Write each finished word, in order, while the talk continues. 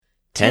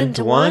10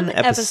 to 1,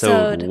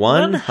 episode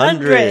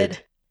 100.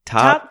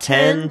 Top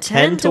 10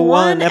 10 to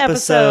 1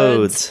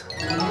 episodes.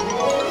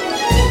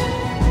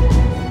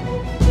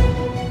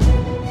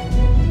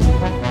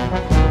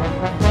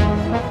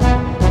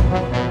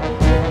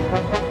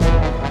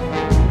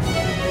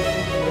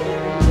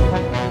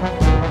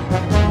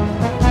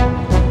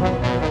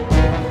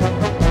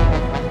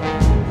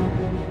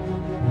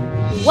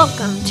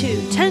 Welcome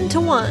to 10 to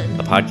 1,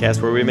 A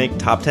podcast where we make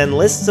top 10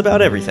 lists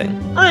about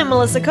everything. I'm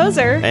Melissa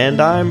Kozer, And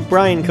I'm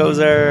Brian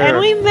Kozer. and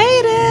we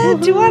made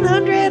it to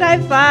 100. High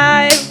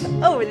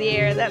five over the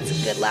air. That's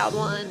a good loud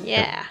one.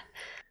 Yeah.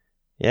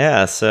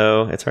 Yeah,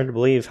 so it's hard to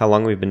believe how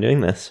long we've been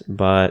doing this,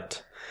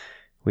 but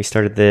we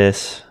started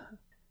this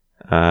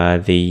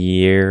the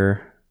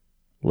year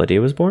Lydia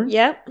was born.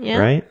 Yep. Yeah.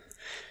 Right?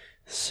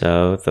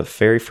 So the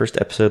very first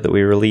episode that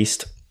we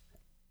released,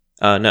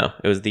 no,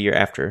 it was the year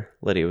after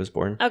Lydia was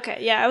born. Okay.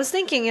 Yeah. I was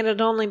thinking it had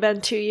only been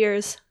 2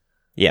 years.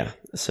 Yeah,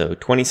 so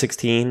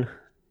 2016,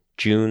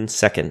 June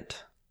 2nd.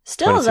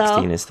 Still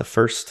 2016 though. is the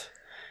first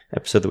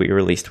episode that we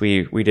released.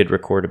 We did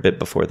record a bit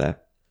before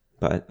that,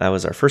 but that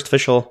was our first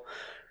official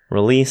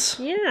release.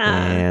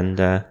 Yeah. And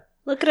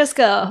Look at us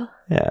go.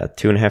 yeah,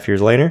 2.5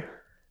 years later,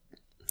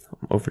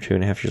 over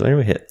 2.5 years later,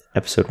 we hit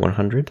episode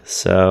 100.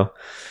 So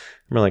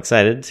I'm really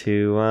excited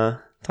to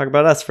talk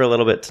about us for a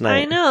little bit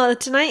tonight. I know.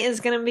 Tonight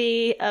is going to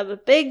be a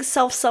big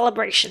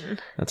self-celebration.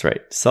 That's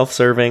right.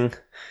 Self-serving,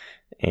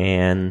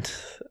 and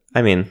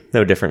I mean,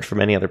 no different from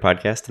any other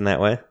podcast in that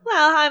way.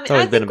 Well, I mean,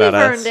 always I been think about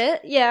we've us. earned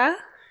it. Yeah.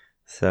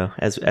 So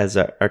as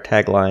our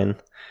tagline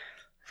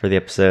for the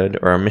episode,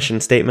 or our mission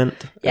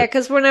statement, Yeah,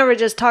 because we're never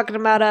just talking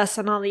about us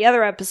on all the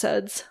other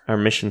episodes. our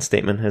mission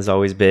statement has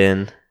always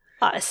been,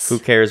 Us. who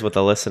cares what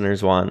the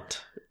listeners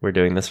want? We're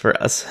doing this for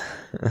us.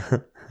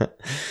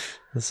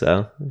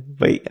 So,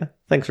 but yeah,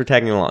 thanks for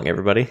tagging along,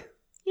 everybody.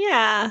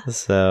 Yeah.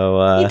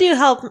 So, You do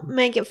help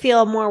make it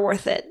feel more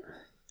worth it.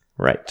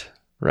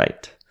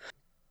 right.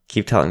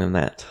 Keep telling them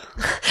that.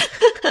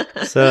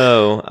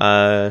 So,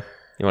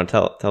 you want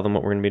to tell them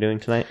what we're going to be doing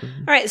tonight?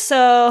 All right,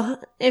 so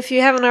if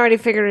you haven't already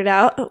figured it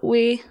out,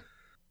 we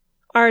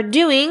are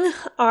doing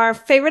our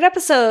favorite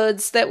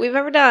episodes that we've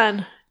ever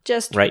done.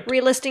 Just Right.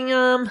 relisting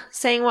them,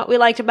 saying what we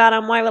liked about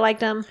them, why we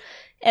liked them,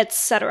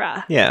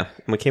 etc. Yeah,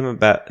 we came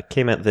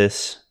at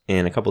this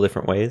in a couple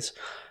different ways.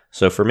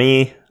 So for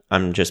me,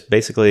 I'm just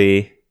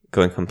basically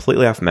going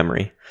completely off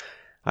memory.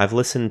 I've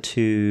listened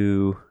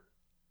to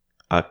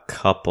a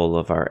couple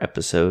of our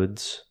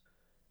episodes.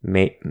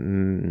 Maybe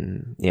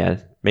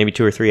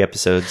 2 or 3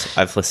 episodes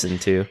I've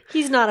listened to.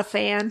 He's not a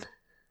fan.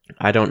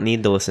 I don't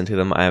need to listen to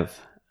them. I've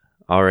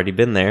already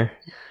been there,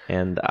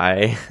 and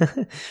I'm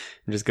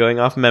just going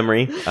off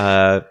memory.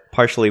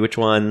 Partially which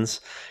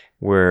ones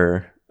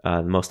were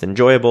the most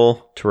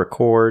enjoyable to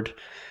record.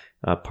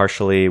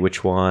 Partially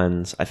which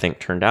ones I think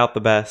turned out the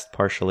best.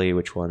 Partially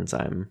which ones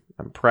I'm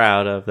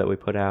proud of that we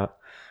put out.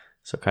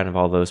 So kind of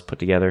all those put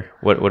together.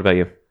 What about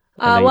you?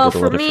 I know you Well, did a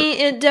for little me,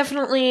 it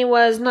definitely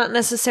was not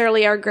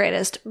necessarily our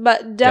greatest,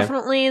 but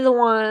definitely the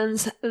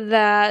ones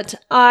that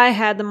I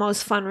had the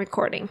most fun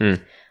recording.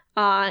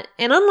 And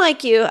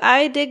unlike you,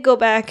 I did go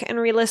back and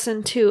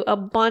re-listen to a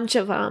bunch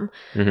of them,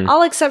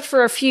 all except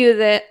for a few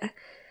that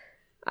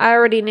I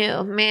already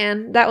knew.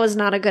 Man, that was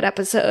not a good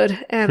episode,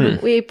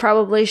 and we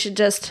probably should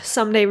just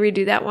someday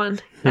redo that one.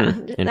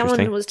 That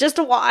Interesting. one was just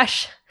a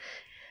wash.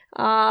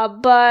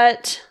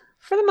 But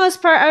for the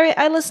most part,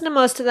 I listened to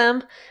most of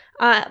them.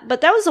 But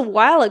that was a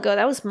while ago.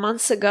 That was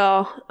months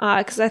ago,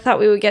 because I thought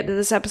we would get to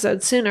this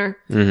episode sooner.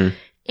 Mm-hmm.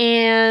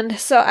 And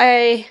so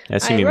I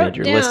assume you wrote made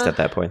your down- list at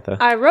that point, though.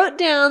 I wrote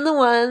down the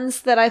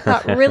ones that I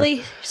thought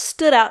really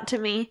stood out to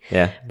me,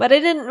 Yeah, but I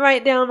didn't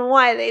write down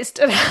why they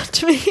stood out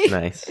to me.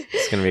 nice.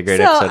 It's going to be a great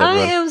So episode, I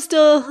everyone. am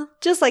still,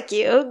 just like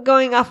you,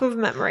 going off of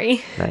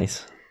memory.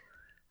 Nice.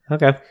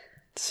 Okay.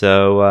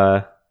 So,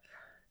 I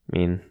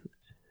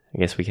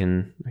guess we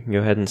can go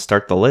ahead and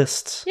start the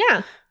lists.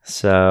 Yeah.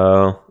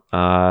 So,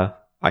 I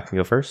can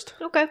go first.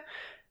 Okay.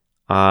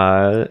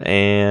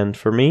 And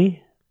for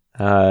me,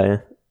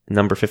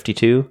 number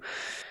 52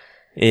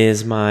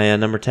 is my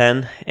number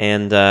 10.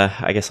 And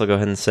I guess I'll go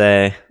ahead and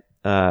say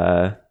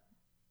we'll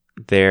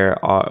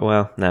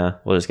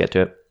just get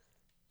to it.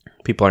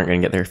 People aren't going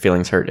to get their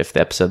feelings hurt if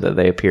the episode that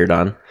they appeared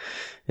on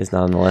is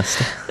not on the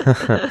list.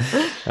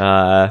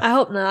 I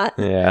hope not.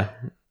 Yeah.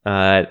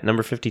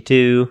 Number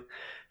 52,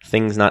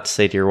 Things Not to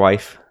Say to Your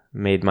Wife,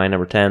 made my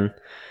number 10.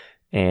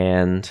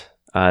 And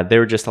there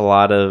were just a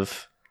lot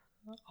of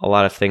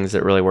things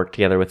that really worked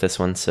together with this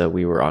one. So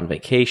we were on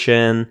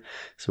vacation.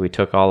 So we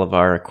took all of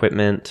our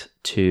equipment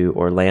to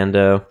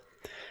Orlando,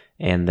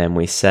 and then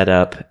we set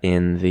up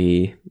in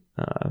the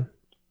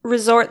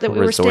Resort that we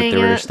were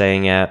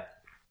staying at.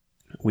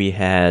 We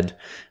had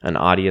an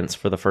audience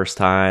for the first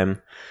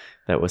time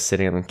that was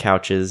sitting on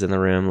couches in the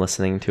room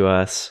listening to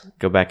us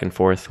go back and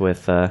forth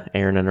with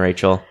Aaron and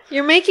Rachel.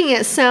 You're making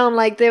it sound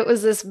like there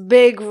was this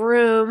big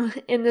room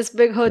in this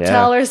big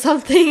hotel or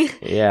something.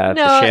 Yeah,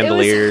 No, the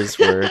chandeliers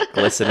were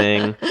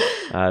glistening.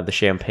 The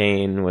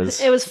champagne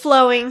was... It was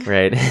flowing.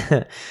 Right.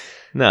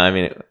 No, I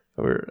mean,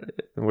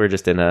 we're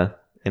just in a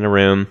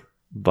room,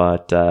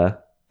 but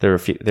there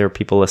were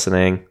people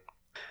listening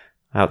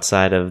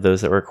outside of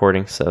those that were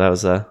recording, so that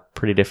was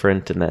pretty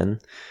different. And then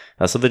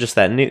so they're just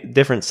that new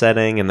different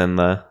setting, and then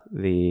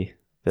the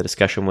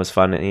discussion was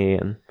funny,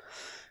 and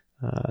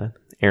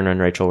Aaron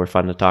and Rachel were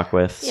fun to talk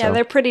with. Yeah, so.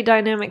 They're pretty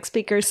dynamic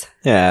speakers.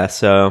 Yeah,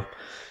 so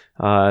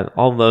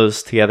all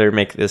those together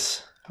make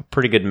this a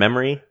pretty good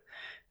memory.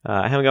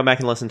 I haven't gone back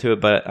and listened to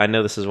it, but I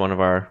know this is one of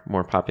our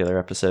more popular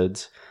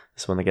episodes.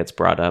 This one that gets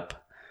brought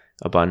up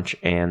a bunch,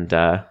 and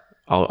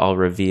I'll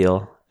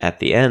reveal at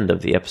the end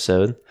of the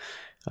episode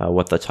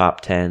what the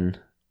top 10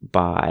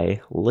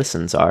 by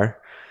listens are.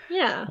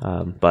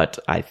 Yeah. But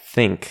I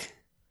think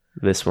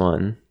this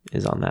one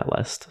is on that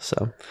list.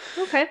 So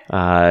okay.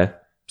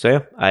 So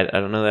yeah, I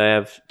don't know that I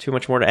have too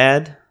much more to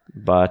add,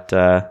 but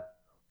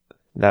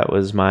that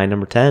was my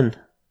number 10.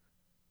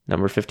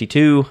 Number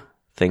 52,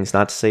 things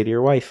not to say to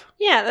your wife.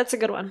 Yeah, that's a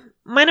good one.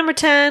 My number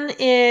 10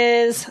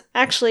 is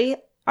actually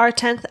our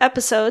 10th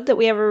episode that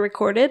we ever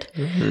recorded.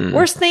 Mm-hmm.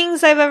 Worst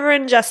things I've ever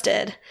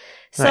ingested.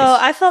 So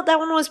nice. I felt that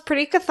one was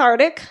pretty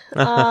cathartic.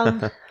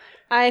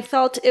 I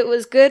felt it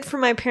was good for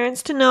my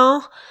parents to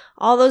know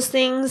all those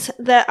things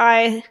that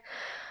I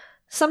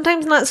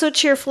sometimes not so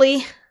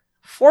cheerfully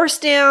force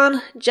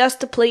down just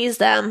to please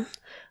them.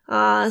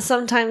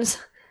 Sometimes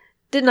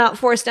did not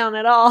force down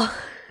at all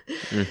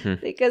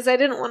because I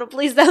didn't want to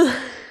please them.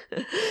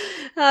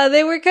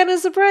 They were kind of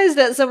surprised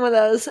at some of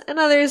those, and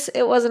others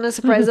it wasn't a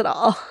surprise at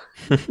all.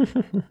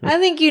 I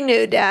think you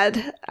knew,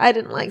 Dad, I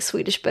didn't like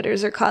Swedish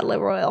bitters or cod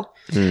liver oil.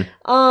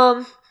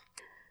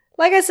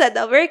 Like I said,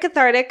 though, very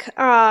cathartic.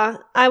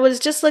 I was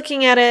just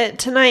looking at it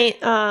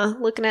tonight,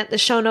 looking at the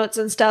show notes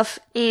and stuff,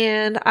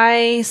 and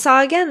I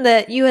saw again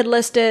that you had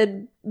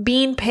listed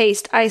bean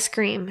paste ice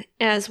cream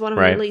as one of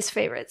my least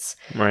favorites.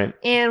 Right.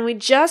 And we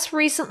just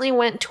recently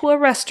went to a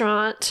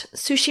restaurant,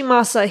 Sushi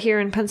Masa, here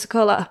in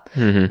Pensacola.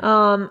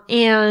 Mm-hmm.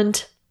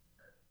 And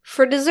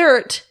for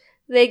dessert,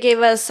 they gave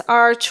us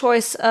our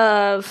choice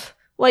of,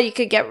 well, you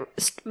could get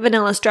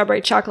vanilla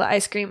strawberry chocolate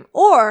ice cream,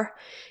 or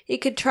you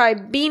could try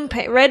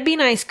red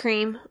bean ice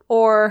cream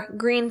or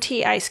green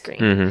tea ice cream.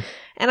 Mm-hmm.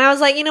 And I was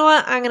like, you know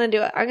what? I'm going to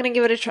do it. I'm going to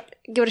give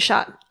it a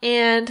shot.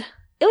 And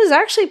it was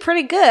actually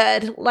pretty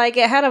good. Like,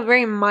 it had a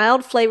very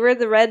mild flavor,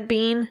 the red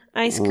bean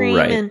ice cream.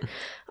 Right. And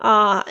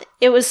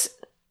it was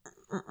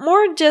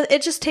more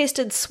it just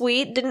tasted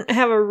sweet. Didn't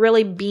have a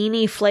really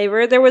beany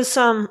flavor. There was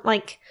some,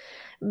 like,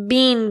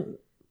 bean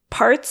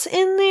parts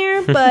in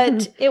there,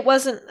 but it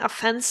wasn't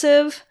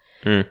offensive.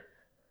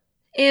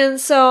 And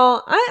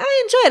so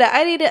I enjoyed it.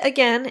 I'd eat it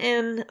again.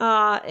 And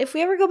if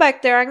we ever go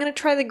back there, I'm going to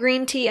try the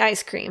green tea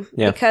ice cream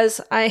because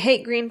I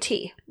hate green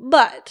tea.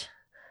 But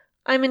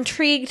I'm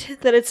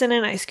intrigued that it's in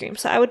an ice cream,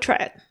 so I would try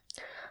it.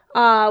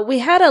 We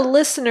had a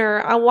listener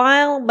a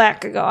while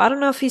back ago. I don't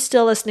know if he's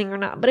still listening or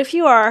not, but if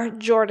you are,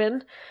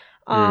 Jordan,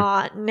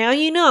 now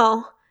you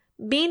know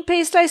bean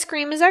paste ice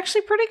cream is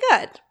actually pretty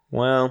good.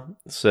 Well,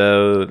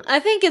 so I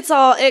think it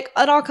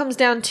all comes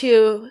down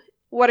to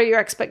what are your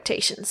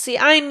expectations. See,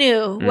 I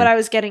knew what I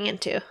was getting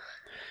into.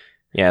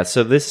 Yeah,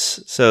 so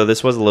this was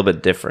a little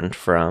bit different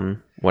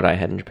from what I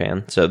had in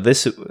Japan. So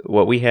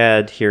what we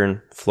had here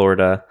in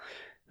Florida,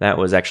 that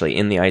was actually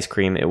in the ice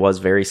cream. It was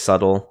very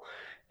subtle,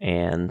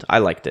 and I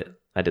liked it.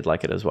 I did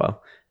like it as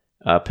well.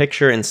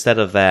 Picture instead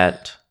of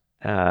that,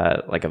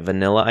 like a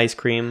vanilla ice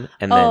cream,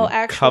 and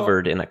then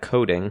covered in a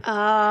coating.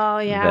 Oh,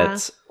 yeah.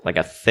 That's like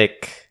a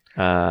thick,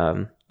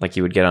 like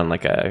you would get on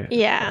like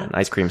an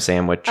ice cream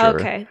sandwich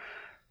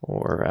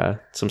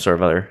or some sort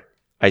of other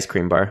ice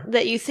cream bar.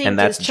 That you think and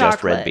that's is chocolate.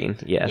 Just red bean,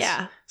 yes.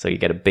 Yeah. So you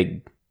get a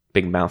big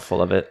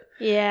mouthful of it.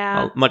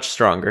 Yeah. Much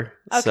stronger.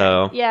 Okay.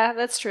 So yeah,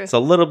 that's true. It's a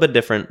little bit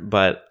different,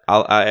 but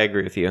I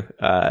agree with you.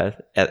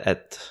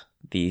 At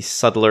the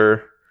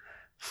subtler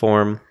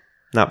form,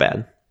 not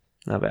bad.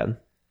 Not bad.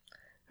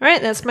 All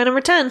right, that's my number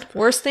 10.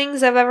 Worst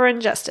things I've ever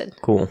ingested.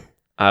 Cool.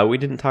 We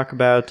didn't talk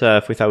about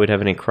if we thought we'd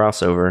have any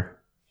crossover.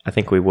 I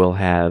think we will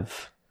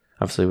have.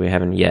 Obviously, we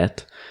haven't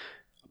yet.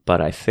 But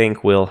I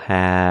think we'll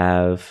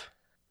have...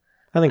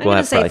 we'll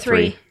have probably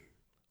 3.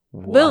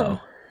 Boom.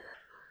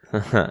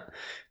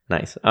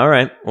 Nice. All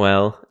right.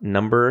 Well,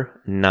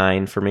 number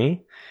 9 for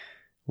me.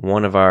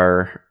 One of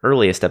our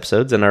earliest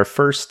episodes and our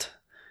first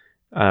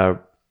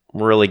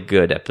really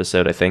good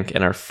episode, I think.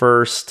 And our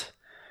first...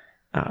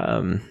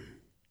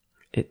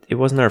 It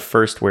wasn't our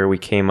first where we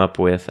came up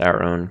with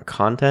our own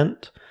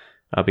content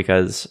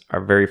because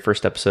our very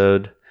first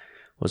episode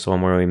was the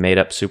one where we made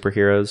up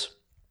superheroes.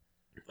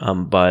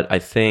 But I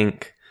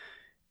think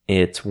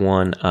it's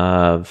one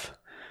of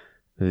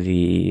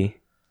the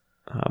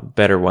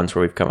better ones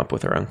where we've come up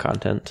with our own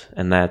content.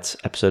 And that's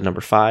episode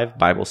number 5,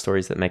 Bible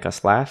Stories That Make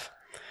Us Laugh.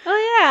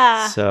 Oh,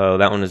 yeah. So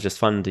that one was just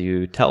fun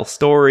to tell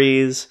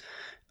stories.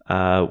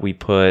 We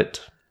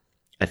put,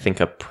 I think,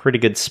 a pretty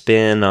good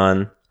spin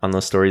on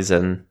those stories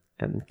and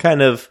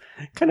kind of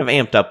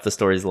amped up the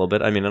stories a little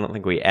bit. I mean, I don't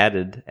think we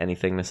added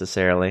anything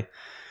necessarily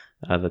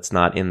that's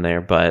not in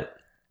there, but...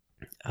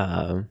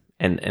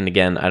 And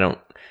again,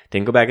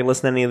 didn't go back and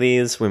listen to any of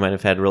these. We might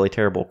have had really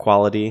terrible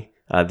quality.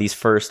 these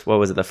first, what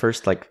was it, the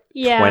first like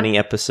Yeah. 20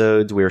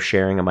 episodes, we were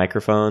sharing a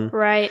microphone,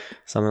 Right.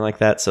 something like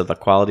that. So the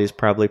quality is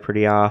probably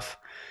pretty off.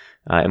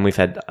 And we've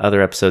had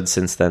other episodes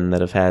since then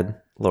that have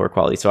had lower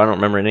quality. So I don't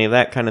remember any of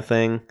that kind of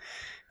thing.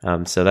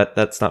 So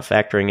that's not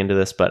factoring into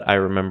this, but I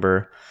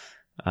remember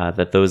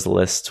that those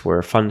lists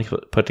were fun to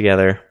put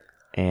together.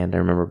 And I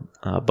remember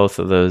both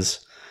of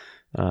those,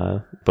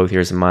 both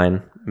yours and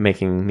mine,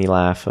 making me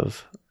laugh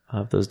of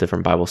those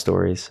different Bible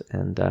stories.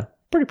 And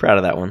pretty proud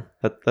of that one.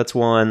 That's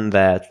one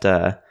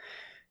that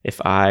if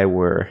I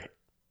were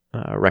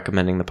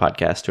recommending the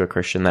podcast to a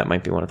Christian, that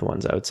might be one of the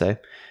ones I would say,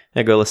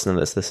 yeah, go listen to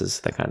this. This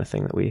is the kind of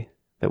thing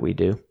that we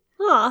do.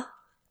 Aw.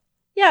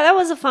 Yeah, that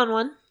was a fun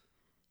one.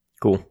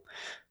 Cool.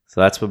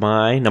 So that's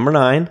my number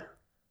 9.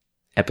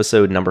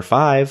 Episode number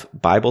 5,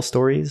 Bible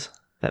stories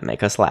that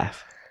make us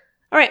laugh.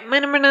 All right, my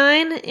number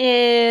 9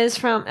 is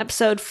from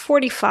episode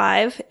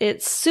 45.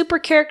 It's Super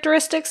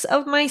Characteristics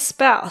of My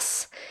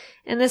Spouse.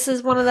 And this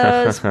is one of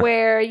those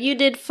where you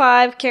did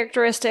 5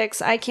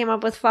 characteristics, I came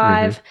up with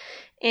 5,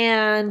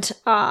 and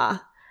I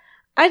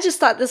just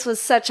thought this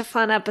was such a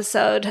fun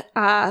episode,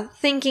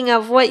 thinking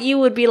of what you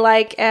would be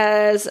like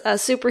as a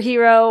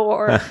superhero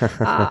or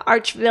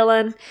arch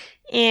villain,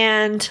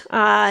 and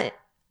I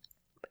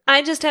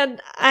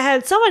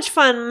had so much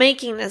fun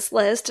making this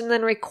list and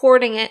then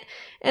recording it,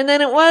 and then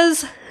it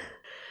was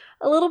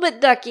a little bit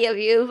ducky of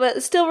you,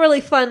 but still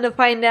really fun to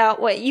find out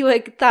what you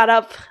had thought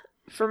up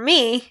for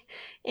me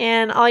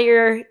and all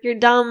your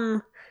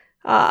dumb,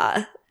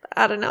 I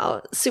don't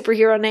know,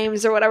 superhero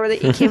names or whatever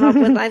that you came up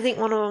with. I think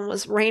one of them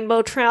was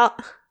Rainbow Trout.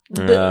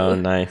 Oh,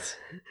 nice.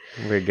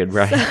 Very good,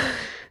 Brian.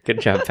 Good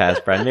job,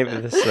 past Brian. Maybe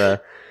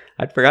this,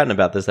 I'd forgotten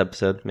about this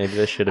episode. Maybe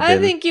this should have been.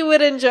 I think you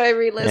would enjoy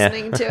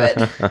re-listening to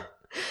it.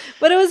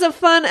 But it was a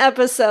fun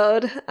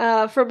episode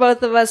for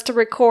both of us to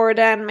record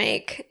and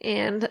make,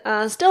 and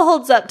still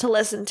holds up to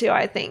listen to,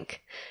 I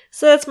think.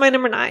 So that's my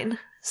number 9.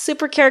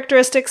 Super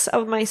Characteristics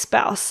of My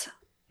Spouse.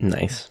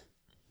 Nice.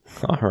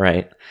 All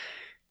right.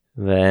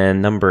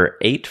 Then number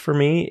 8 for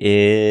me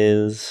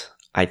is,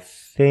 I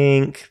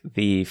think,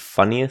 the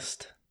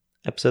funniest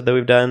episode that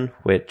we've done,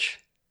 which,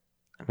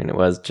 I mean, it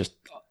was just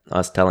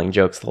us telling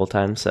jokes the whole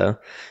time, so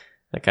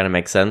that kind of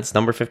makes sense.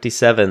 Number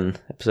 57,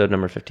 episode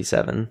number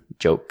 57,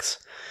 Jokes.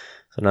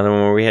 So another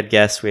one where we had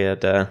guests. We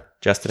had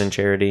Justin and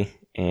Charity,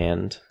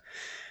 and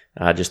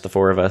just the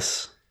 4 of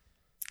us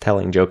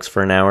telling jokes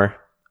for an hour.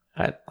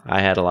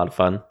 I had a lot of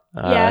fun.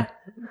 Yeah.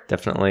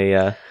 Definitely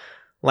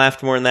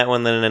laughed more in that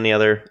one than in any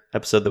other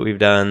episode that we've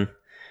done,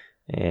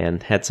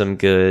 and had some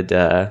good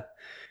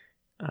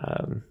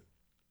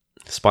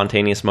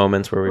spontaneous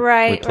moments where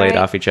we played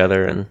off each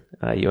other, and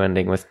you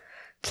ending with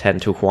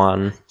 10 to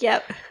Juan.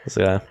 Yep. It was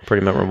a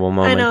pretty memorable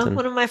moment. I know,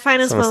 one of my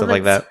finest moments. Stuff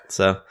like that.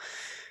 So,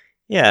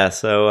 yeah,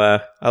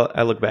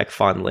 I look back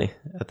fondly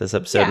at this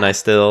episode, and I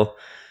still,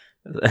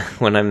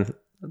 when I'm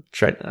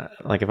trying,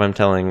 like if I'm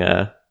telling,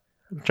 I'm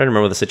trying to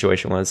remember what the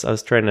situation was. I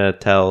was trying to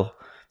tell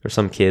there's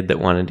some kid that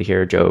wanted to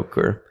hear a joke,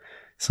 or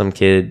some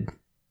kid,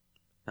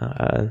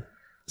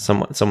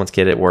 someone's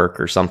kid at work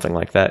or something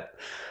like that,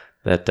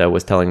 that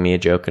was telling me a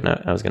joke, and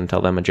I was going to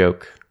tell them a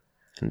joke,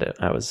 and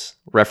I was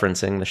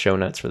referencing the show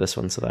notes for this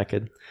one so that I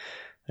could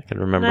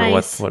remember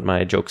what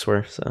my jokes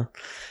were. So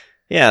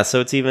yeah, so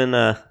it's even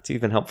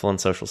helpful in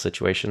social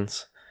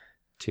situations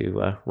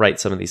to write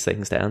some of these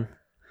things down.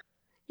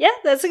 Yeah,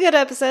 that's a good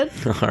episode.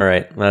 All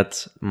right,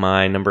 that's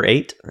my number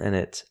 8, and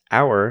it's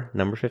our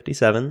number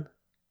 57,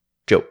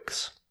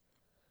 Jokes.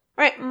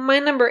 All right, my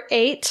number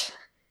 8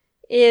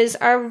 is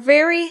our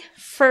very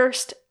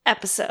first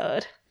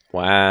episode.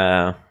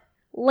 Wow.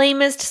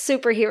 Lamest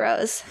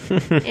superheroes.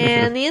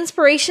 And the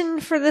inspiration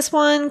for this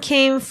one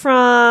came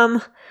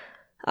from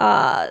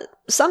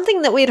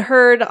something that we'd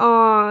heard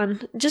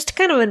on, just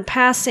kind of in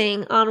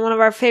passing, on one of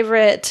our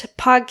favorite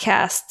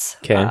podcasts,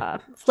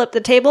 Flip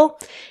the Table.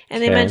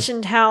 And they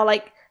mentioned how,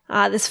 like,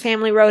 this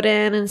family wrote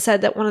in and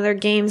said that one of their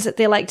games that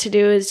they like to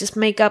do is just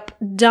make up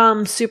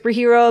dumb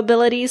superhero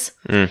abilities.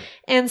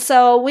 And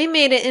so we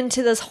made it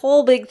into this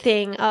whole big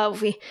thing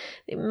of we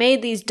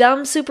made these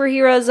dumb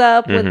superheroes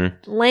up with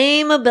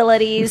lame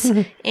abilities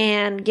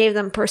and gave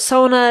them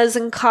personas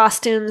and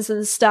costumes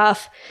and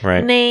stuff,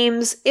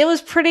 names. It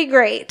was pretty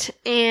great.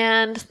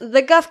 And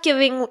the guff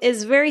giving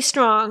is very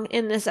strong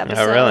in this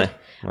episode. Oh, really?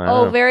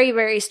 Wow. Oh, very,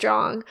 very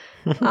strong.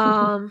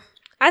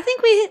 I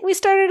think we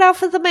started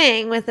off with a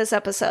bang with this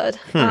episode.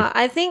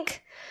 I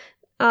think,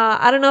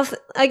 I don't know if,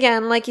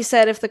 again, like you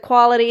said, if the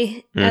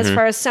quality as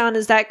far as sound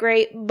is that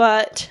great,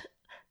 but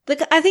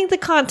I think the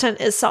content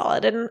is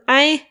solid. And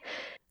I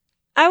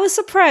was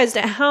surprised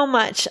at how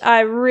much I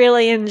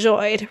really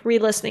enjoyed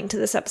re-listening to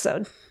this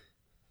episode.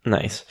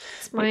 Nice.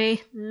 It's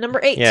my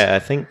number 8. Yeah, I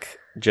think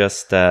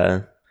just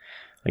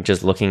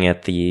looking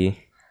at the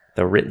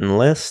written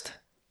list,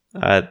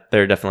 there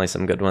are definitely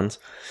some good ones.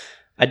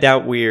 I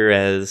doubt we're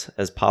as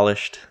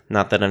polished.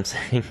 Not that I'm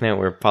saying that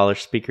we're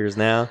polished speakers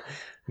now,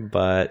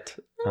 but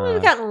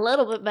we've gotten a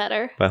little bit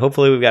better. But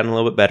hopefully we've gotten a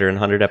little bit better in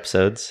 100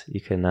 episodes. You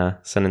can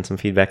send in some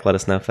feedback. Let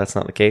us know if that's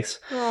not the case.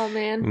 Oh,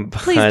 man.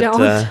 Please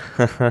don't.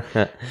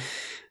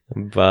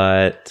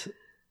 But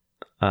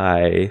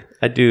I'm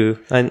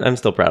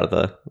still proud of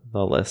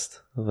the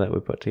list that we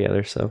put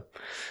together, so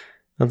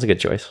that's a good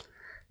choice.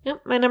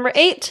 Yep, my number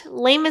 8,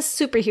 lamest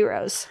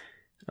superheroes.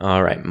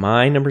 All right,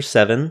 my number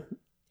 7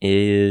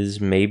 is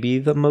maybe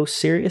the most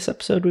serious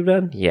episode we've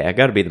done. Yeah,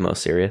 got to be the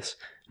most serious.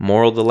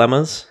 Moral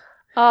Dilemmas.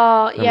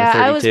 Oh, yeah,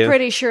 32. I was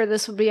pretty sure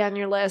this would be on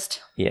your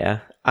list.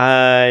 Yeah,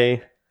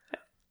 I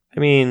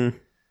mean,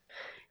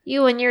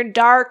 you and your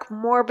dark,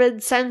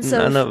 morbid sense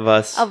none of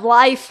us of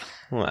life.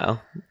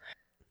 Well,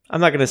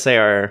 I'm not going to say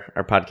our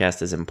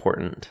podcast is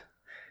important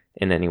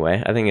in any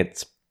way. I think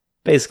it's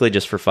basically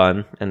just for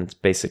fun, and it's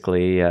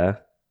basically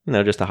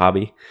just a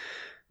hobby.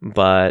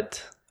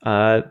 But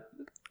I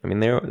mean,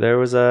 there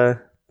was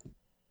a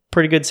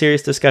pretty good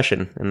serious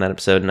discussion in that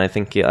episode, and I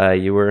think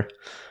you were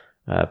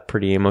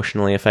pretty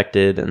emotionally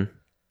affected, and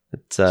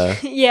it's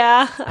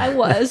yeah, I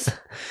was.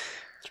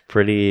 It's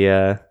pretty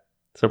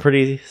some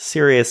pretty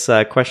serious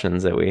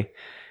questions that we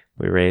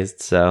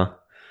raised. So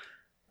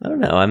I don't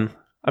know.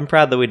 I'm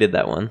proud that we did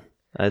that one.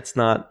 It's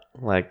not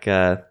like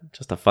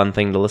just a fun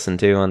thing to listen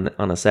to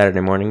on a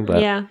Saturday morning,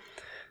 but yeah,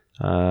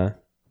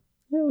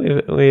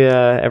 we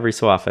every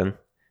so often,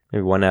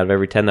 maybe 1 out of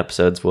every 10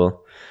 episodes,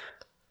 we'll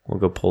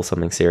go pull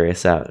something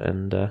serious out,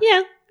 and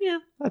yeah.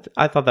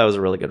 I thought that was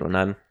a really good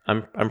one.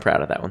 I'm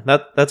proud of that one.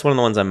 That's one of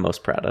the ones I'm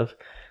most proud of.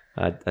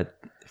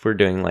 If we're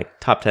doing like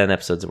top 10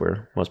 episodes that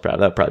we're most proud of,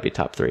 that would probably be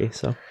top 3.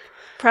 So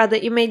proud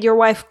that you made your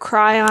wife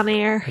cry on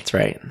air. That's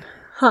right.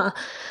 Huh.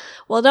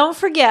 Well, don't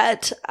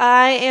forget,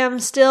 I am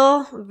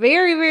still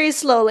very, very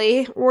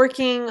slowly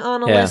working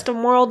on a list of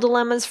moral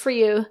dilemmas for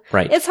you.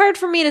 Right. It's hard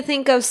for me to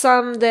think of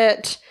some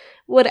that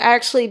would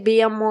actually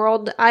be a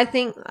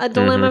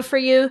dilemma for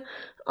you.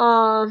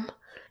 And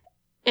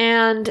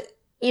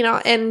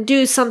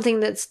do something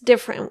that's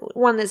different,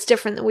 one that's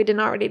different that we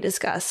didn't already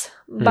discuss.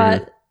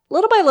 But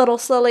little by little,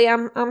 slowly,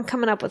 I'm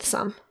coming up with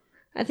some.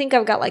 I think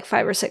I've got like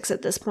 5 or 6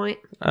 at this point.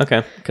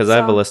 Okay, because I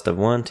have a list of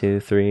 1,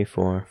 2, 3,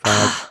 4,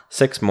 5,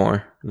 6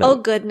 more. Oh,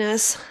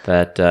 goodness.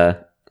 That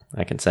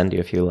I can send you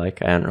if you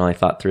like. I haven't really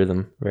thought through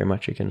them very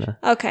much. You can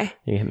okay.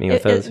 You hit me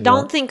with those.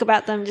 Don't think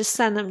about them. Just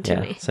send them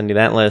to me. Send you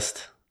that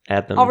list.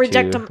 Add them. I'll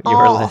reject them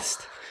your all.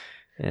 list.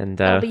 And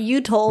that'll be you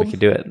told. We could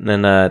do it. And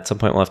then at some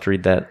point we'll have to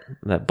read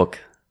that book.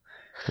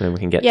 And then we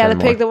can get 10 the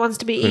more. pig that wants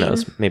to be eaten. Who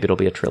knows? Maybe it'll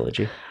be a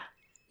trilogy.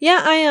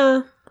 Yeah,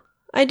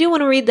 I do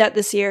want to read that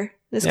this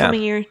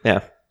coming year.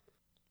 Yeah.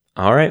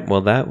 All right.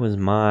 Well, that was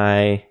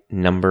my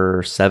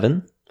number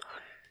 7.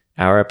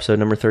 Our episode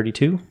number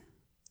 32,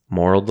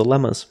 Moral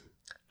Dilemmas.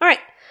 All right.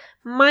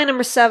 My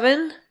number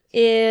 7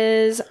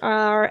 is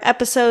our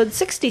episode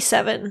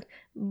 67,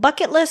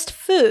 Bucket List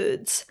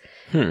Foods.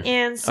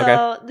 And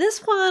so this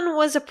one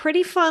was a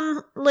pretty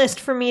fun list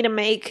for me to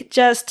make.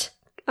 Just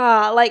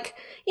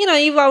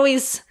you've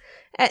always,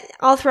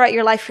 all throughout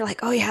your life, you're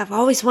like, oh yeah, I've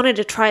always wanted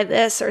to try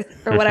this or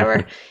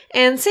whatever.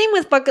 And same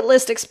with bucket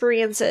list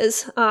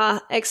experiences,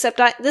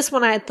 except this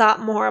one I had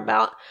thought more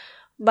about.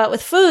 But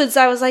with foods,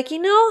 I was like,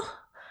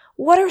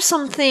 what are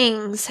some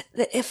things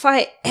that if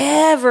I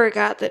ever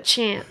got the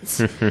chance,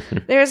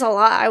 there's a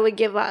lot I would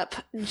give up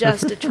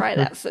just to try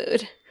that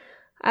food.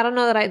 I don't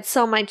know that I'd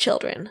sell my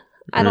children.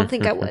 I don't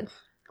think I would.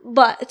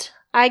 But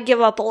I'd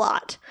give up a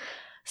lot.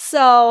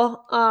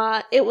 So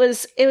it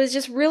was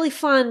just really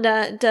fun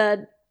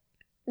to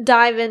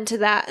dive into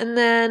that. And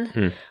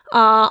then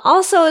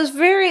also it was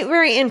very,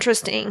 very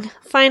interesting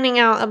finding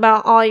out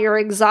about all your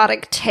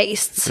exotic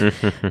tastes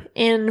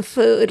in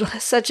food,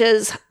 such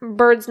as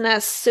bird's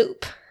nest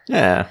soup.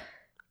 Yeah.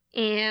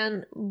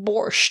 And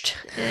borscht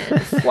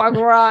and foie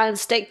gras and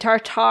steak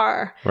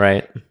tartare.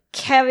 Right.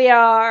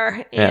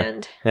 Caviar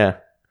and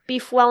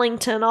beef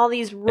Wellington, all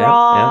these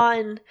raw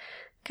and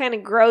kind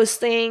of gross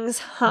things.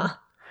 Huh.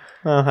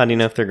 Well, how do you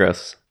know if they're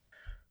gross?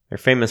 They're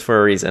famous for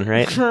a reason,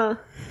 right? Huh.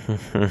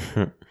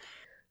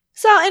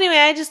 So anyway,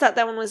 I just thought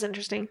that one was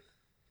interesting.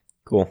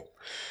 Cool.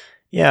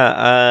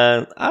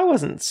 Yeah, I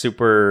wasn't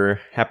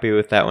super happy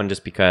with that one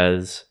just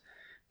because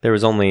there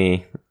was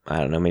only, I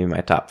don't know, maybe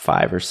my top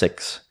 5 or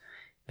 6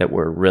 that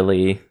were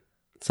really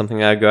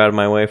something I'd go out of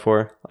my way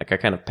for. Like I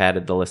kind of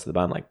padded the list at the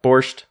bottom, like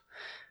borscht.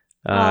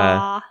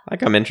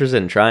 Like I'm interested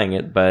in trying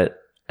it, but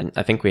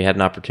I think we had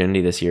an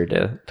opportunity this year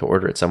to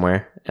order it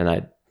somewhere, and we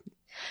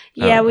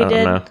did. I don't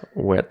know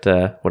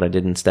what I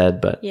did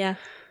instead, but yeah.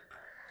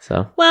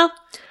 So well,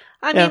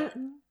 I mean,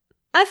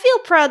 I feel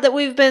proud that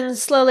we've been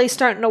slowly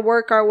starting to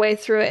work our way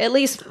through it, at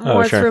least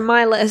more through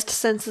my list,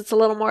 since it's a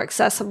little more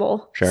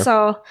accessible. Sure.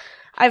 So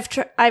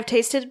I've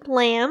tasted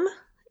lamb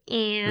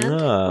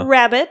and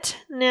rabbit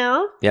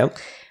now. Yep.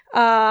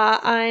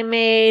 I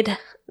made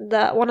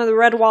one of the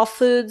Red Wall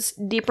Foods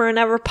Deeper and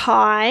Ever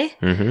pie.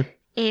 Mm-hmm.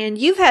 And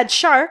you've had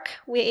shark.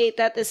 We ate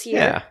that this year.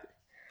 Yeah.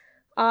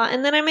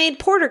 And then I made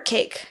porter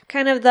cake,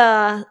 kind of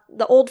the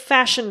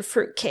old-fashioned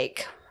fruit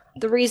cake.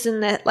 The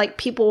reason that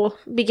people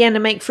began to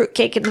make fruit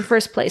cake in the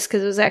first place,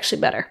 because it was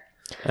actually better.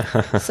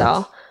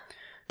 So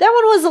that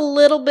one was a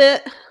little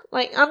bit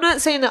like, I'm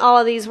not saying that all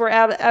of these were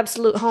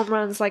absolute home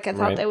runs like I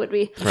thought Right. they would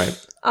be.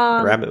 Right.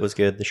 The rabbit was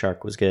good. The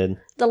shark was good.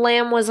 The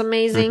lamb was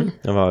amazing.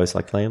 I've always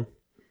liked lamb.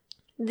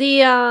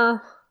 The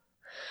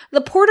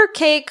porter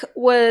cake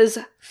was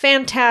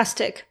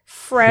fantastic,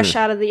 fresh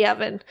out of the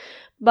oven.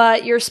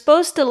 But you're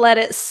supposed to let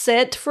it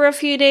sit for a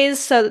few days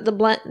so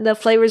that the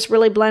flavors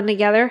really blend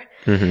together.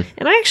 And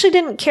I actually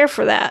didn't care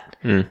for that.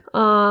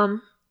 Yeah.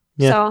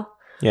 So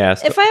Yeah.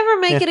 if I ever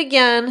make it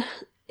again,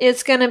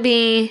 it's going to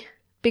be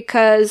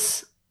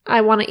because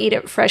I want to eat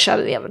it fresh out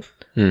of the oven.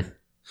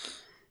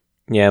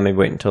 Yeah, maybe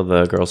wait until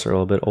the girls are a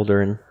little bit older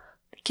and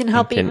Can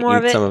help eat more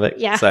of it. some of it.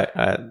 Yeah. 'Cause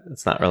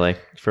it's not really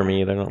for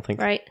me either, I don't think.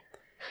 Right.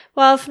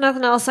 Well, if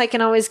nothing else, I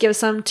can always give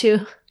some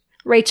to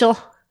Rachel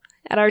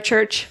at our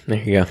church. There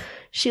you go.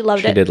 She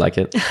loved She it. did like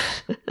it.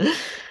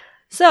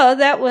 So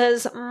that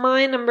was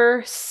my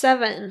number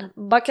 7,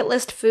 bucket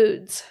list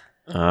foods.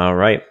 All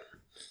right.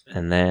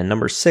 And then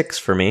number 6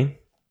 for me,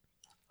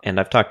 and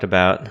I've talked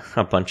about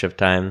a bunch of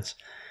times.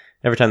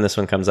 Every time this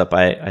one comes up,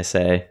 I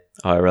say,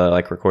 I really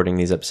like recording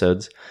these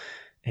episodes.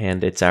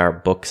 And it's our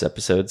books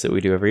episodes that we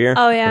do every year.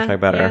 Oh, yeah. We talk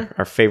about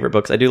our favorite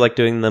books. I do like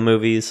doing the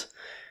movies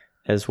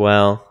as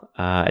well.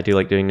 I do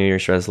like doing New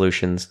Year's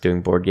resolutions,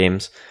 doing board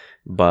games.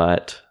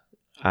 But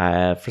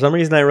for some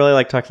reason, I really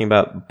like talking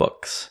about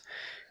books.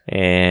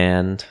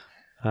 And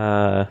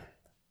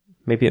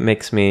maybe it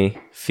makes me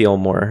feel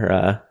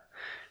more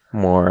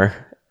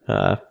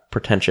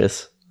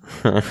pretentious,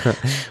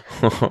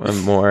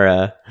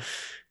 more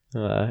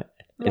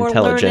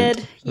intelligent,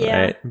 learned,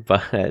 yeah. Right?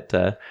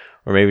 But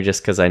or maybe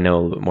just because I know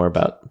a little bit more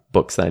about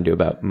books than I do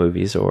about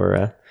movies,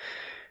 or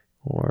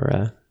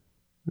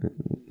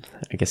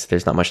I guess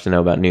there's not much to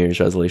know about New Year's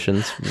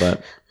resolutions,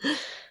 but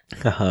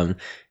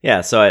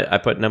yeah. So I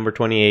put number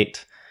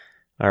 28,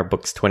 our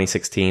books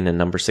 2016, and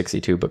number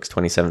 62, books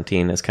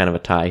 2017, as kind of a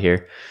tie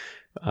here,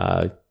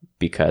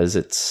 because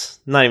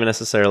it's not even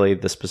necessarily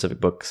the specific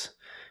books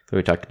that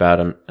we talked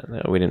about.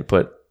 We didn't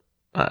put.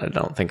 I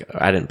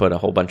didn't put a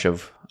whole bunch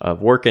of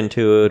work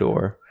into it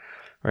or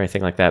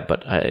anything like that.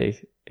 But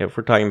if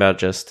we're talking about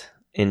just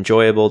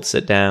enjoyable to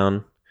sit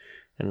down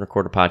and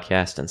record a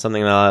podcast and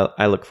something that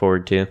I look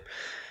forward to,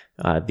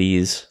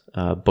 these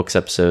books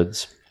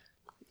episodes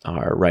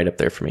are right up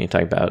there for me.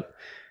 Talking about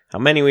how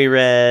many we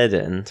read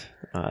and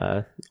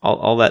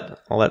all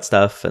that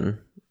stuff, and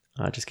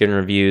just giving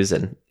reviews,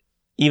 and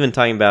even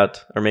talking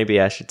about, or maybe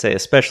I should say,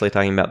 especially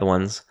talking about the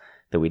ones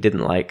that we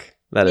didn't like.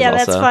 That is also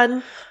that's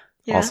fun.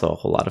 Yeah. Also a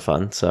whole lot of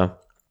fun. So,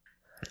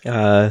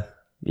 yeah.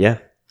 Yeah,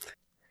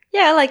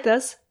 I like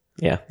those.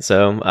 Yeah.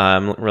 So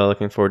I'm really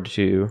looking forward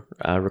to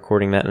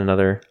recording that in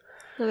another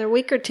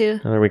week or two.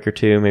 Another week or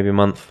two, maybe a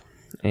month,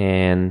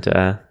 and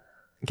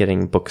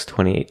getting books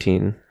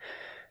 2018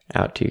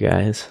 out to you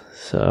guys.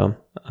 So,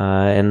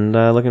 and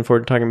looking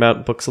forward to talking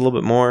about books a little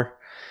bit more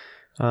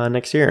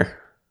next year.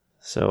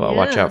 So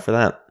watch out for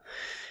that.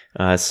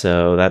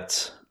 So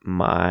that's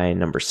my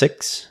number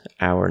 6,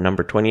 our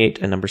number 28,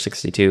 and number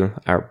 62,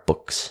 our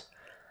books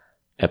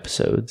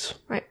episodes.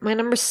 Right. My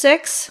number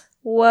 6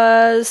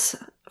 was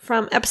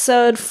from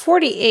episode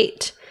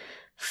 48,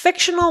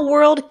 Fictional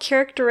World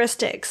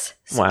Characteristics.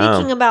 Wow.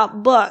 Speaking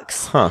about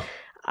books. Huh.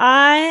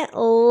 I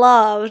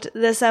loved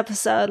this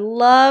episode.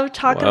 Loved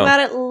talking about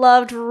it.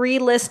 Loved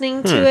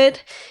re-listening to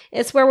it.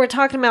 It's where we're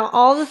talking about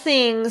all the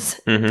things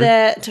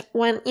that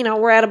when,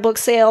 we're at a book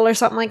sale or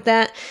something like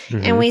that,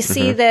 and we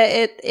see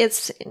that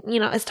it's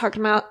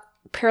talking about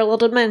parallel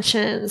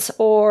dimensions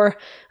or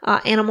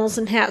animals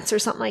and hats or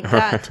something like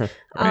that.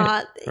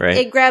 Right.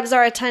 It grabs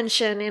our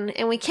attention,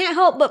 and we can't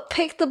help but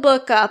pick the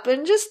book up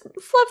and just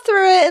flip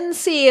through it and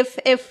see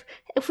if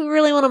we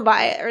really want to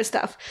buy it or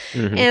stuff.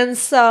 And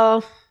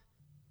so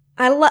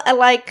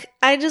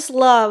I just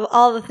love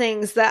all the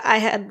things that I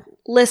had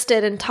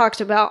listed and talked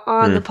about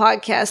on the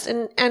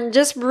podcast, and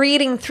just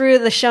reading through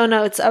the show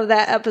notes of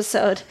that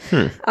episode,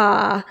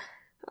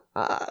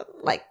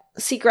 like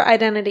secret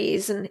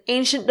identities and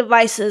ancient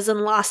devices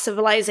and lost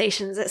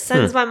civilizations. It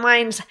sends my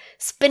mind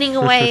spinning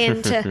away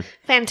into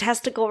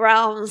fantastical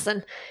realms,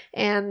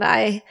 and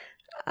I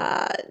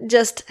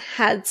just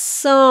had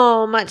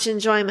so much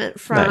enjoyment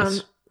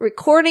from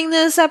recording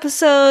this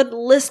episode,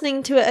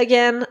 listening to it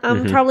again.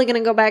 I'm probably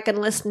going to go back and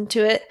listen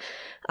to it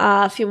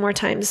a few more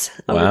times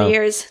over the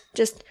years.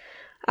 Just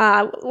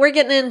we're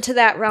getting into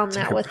that realm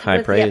now with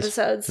the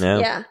episodes.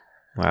 Yeah.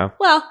 Wow.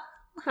 Well,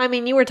 I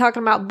mean, you were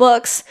talking about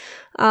books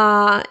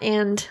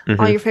and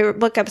all your favorite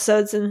book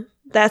episodes, and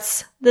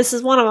this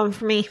is one of them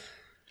for me.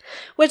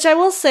 Which I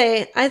will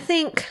say, I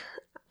think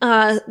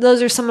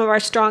those are some of our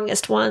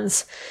strongest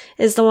ones,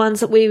 is the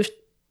ones that we've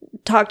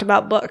talked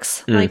about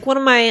books. Like, one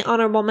of my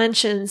honorable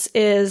mentions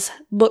is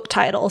book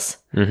titles.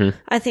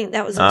 I think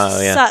that was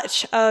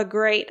such a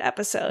great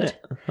episode.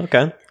 Yeah.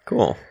 Okay,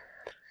 cool.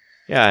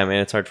 Yeah, I mean,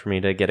 it's hard for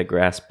me to get a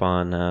grasp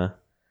on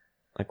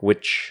like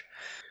which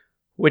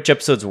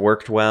episodes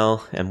worked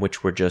well and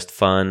which were just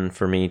fun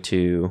for me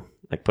to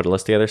like put a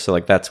list together. So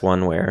like that's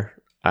one where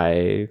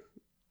I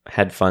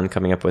had fun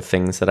coming up with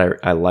things that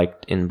I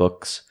liked in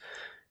books.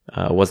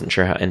 Wasn't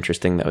sure how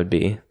interesting that would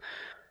be.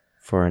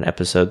 for an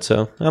episode.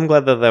 So I'm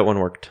glad that one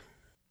worked.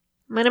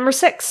 My number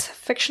 6,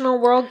 fictional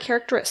world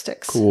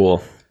characteristics.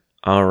 Cool.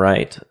 All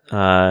right.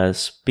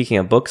 Speaking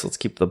of books, let's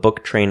keep the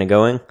book train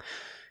going.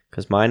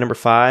 Because my number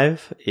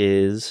 5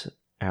 is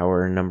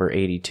our number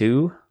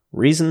 82,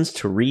 Reasons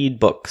to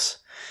Read Books.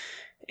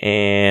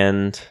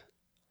 And,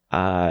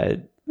 yeah,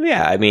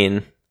 I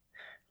mean,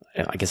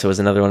 I guess it was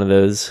another one of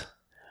those,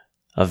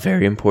 a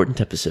very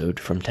important episode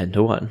from 10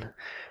 to 1.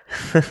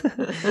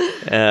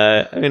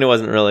 I mean, it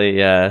wasn't really,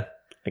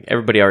 like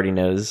everybody already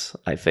knows,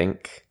 I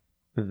think,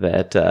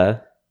 that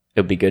it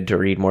would be good to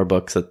read more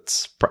books.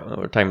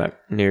 We're talking about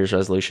New Year's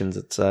resolutions.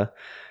 It's a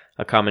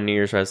common New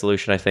Year's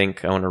resolution, I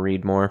think. I want to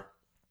read more.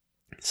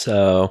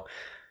 So,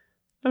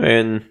 I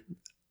mean,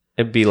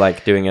 it'd be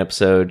like doing an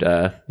episode,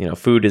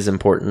 food is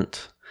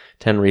important,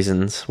 10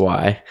 reasons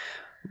why.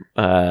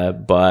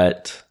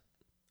 But,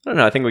 I don't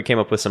know, I think we came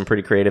up with some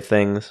pretty creative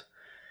things.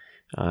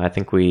 I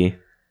think we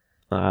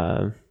did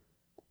a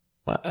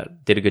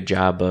good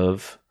job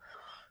of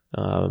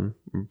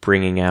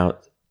bringing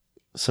out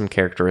some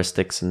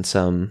characteristics and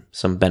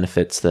some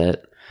benefits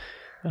that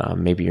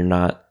maybe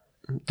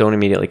don't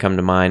immediately come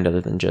to mind,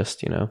 other than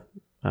just,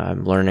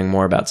 I'm learning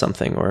more about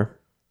something, or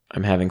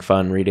I'm having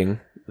fun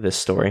reading this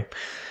story.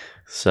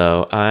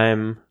 So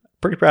I'm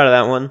pretty proud of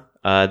that one.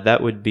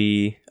 That would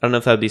be, I don't know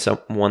if that would be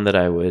one that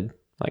I would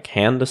like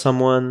hand to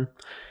someone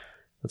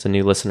that's a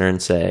new listener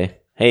and say,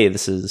 hey,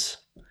 this is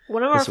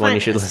one you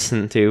should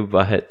listen to,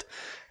 but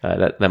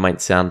that might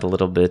sound a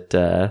little bit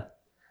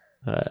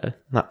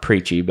not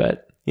preachy,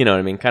 but you know what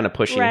I mean, kind of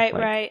pushy.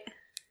 Right.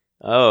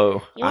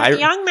 Oh,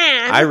 young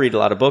man. I read a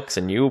lot of books,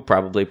 and you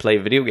probably play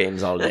video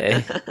games all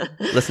day.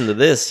 Listen to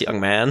this, young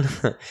man.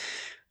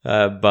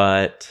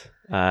 But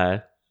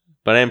I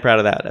am proud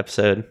of that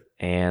episode,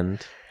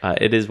 and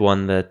it is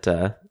one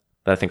that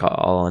I think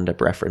I'll end up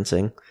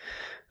referencing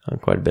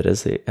quite a bit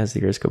as the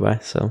years go by.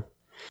 So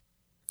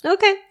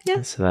okay,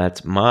 yeah. So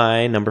that's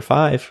my number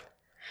 5,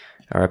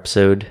 our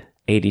episode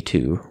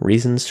 82,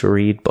 Reasons to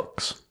Read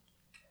Books.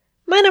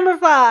 My number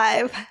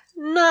 5,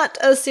 not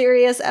a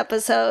serious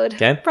episode.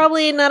 Okay.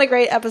 Probably not a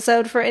great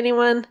episode for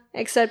anyone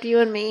except you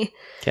and me.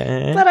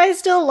 Okay. But I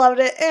still loved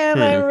it,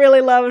 and I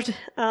really loved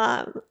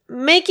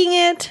making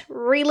it,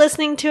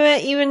 re-listening to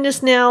it, even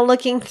just now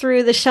looking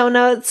through the show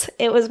notes.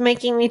 It was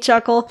making me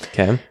chuckle.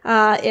 Okay.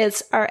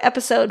 It's our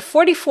episode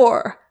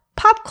 44,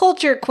 Pop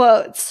Culture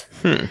Quotes.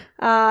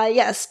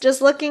 Yes,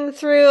 just looking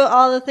through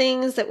all the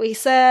things that we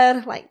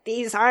said, like,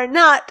 these are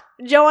not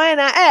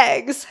Joanna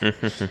eggs.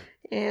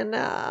 And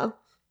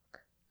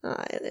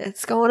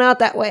it's going out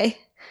that way.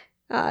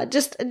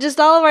 Just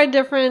all of our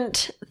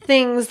different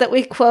things that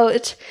we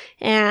quote,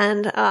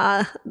 and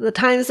the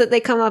times that they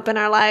come up in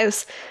our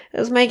lives. It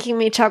was making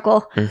me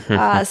chuckle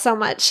so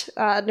much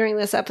during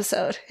this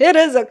episode. It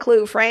is a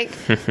clue, Frank.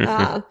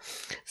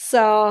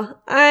 So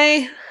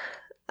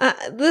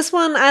this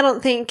one I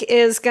don't think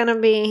is going to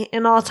be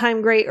an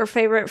all-time great or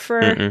favorite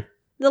for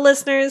the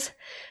listeners,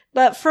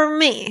 but for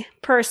me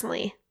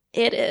personally,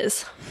 it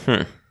is.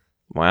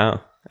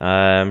 Wow.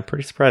 I'm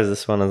pretty surprised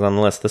this one is on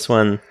the list. This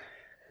one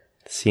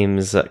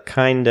seems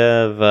kind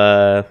of,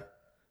 I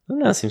don't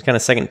know, seems kind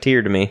of second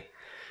tier to me.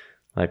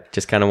 Like,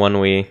 just kind of one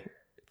we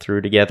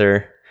threw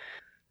together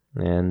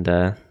and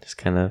just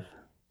kind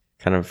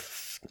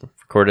of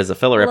recorded as a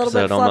filler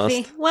episode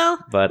almost.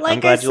 Well, but like I'm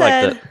glad you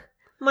liked it.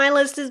 My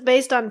list is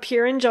based on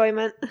pure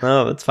enjoyment.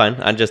 Oh, that's fine.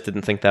 I just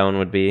didn't think that one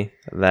would be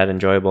that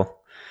enjoyable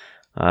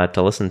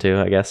to listen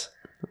to, I guess.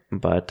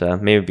 But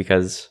maybe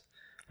because...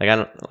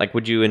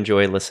 would you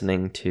enjoy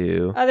listening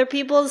to other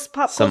people's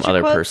pop culture some other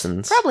quotes?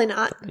 person's? Probably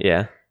not.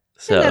 Yeah.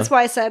 So And that's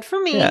why I said for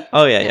me. Yeah.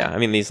 Oh yeah. I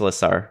mean, these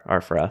lists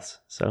are for us,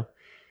 so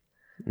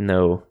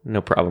no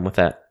problem with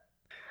that.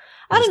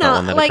 I don't know. Not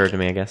one that occurred to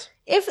me, I guess.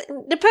 If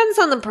depends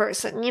on the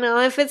person,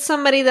 if it's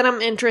somebody that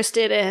I'm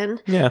interested in,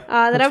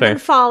 that I've been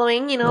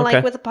following,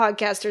 like with a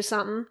podcast or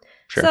something.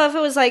 Sure. So if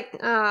it was like,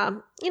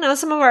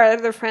 some of our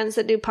other friends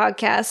that do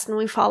podcasts and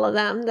we follow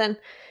them, then.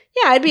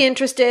 Yeah, I'd be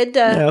interested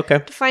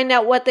to find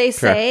out what they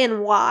say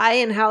and why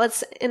and how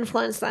it's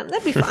influenced them.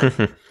 That'd be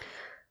fun.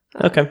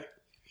 Okay.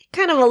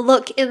 Kind of a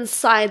look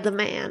inside the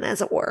man,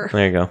 as it were.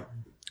 There you go. All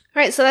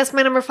right, so that's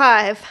my number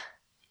 5.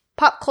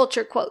 Pop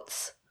culture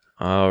quotes.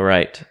 All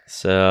right.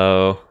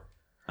 So,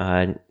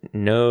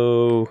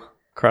 no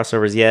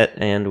crossovers yet,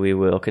 and we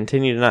will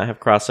continue to not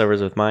have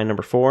crossovers with my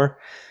number 4.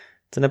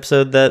 It's an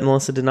episode that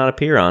Melissa did not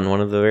appear on,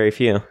 one of the very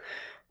few.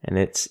 And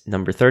it's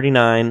number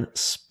 39,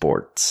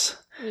 Sports.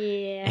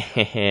 Yeah.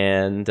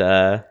 And,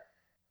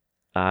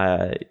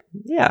 I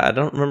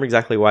don't remember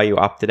exactly why you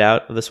opted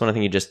out of this one. I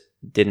think you just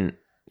didn't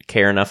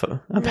care enough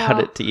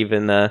about it to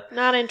even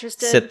not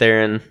interested. sit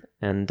there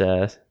and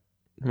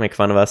make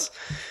fun of us.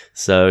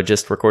 So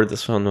just recorded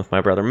this one with my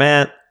brother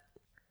Matt.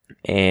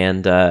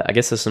 And I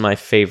guess this is my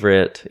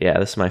favorite. Yeah,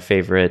 this is my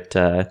favorite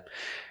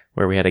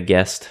where we had a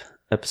guest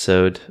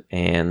episode.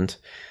 And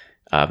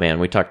man,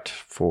 we talked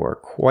for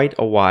quite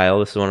a while.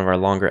 This is one of our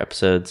longer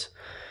episodes.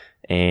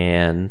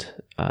 And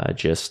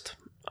just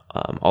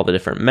all the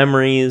different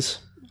memories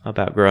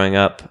about growing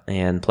up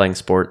and playing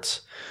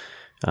sports.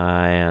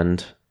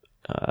 and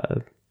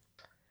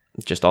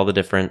just all the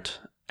different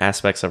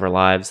aspects of our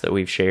lives that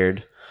we've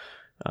shared,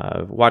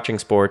 watching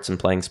sports and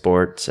playing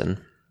sports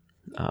and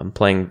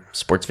playing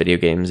sports video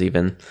games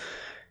even.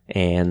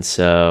 And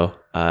so,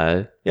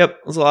 it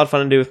was a lot of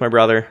fun to do with my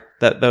brother.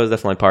 That was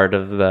definitely part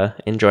of the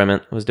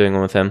enjoyment, was doing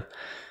one with him.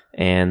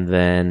 And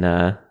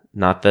then,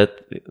 not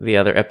that the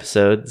other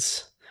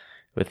episodes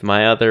with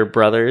my other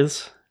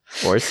brothers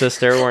or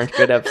sister weren't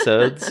good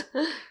episodes.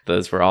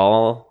 Those were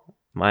all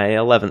my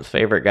 11th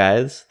favorite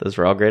guys. Those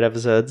were all great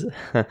episodes.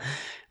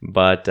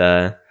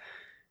 But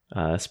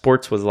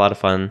sports was a lot of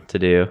fun to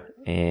do.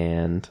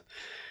 And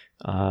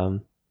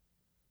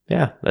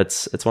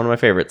it's one of my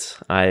favorites.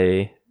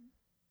 We're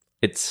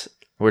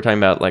talking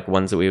about like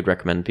ones that we would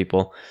recommend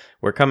people.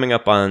 We're coming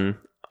up on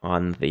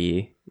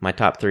my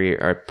top 3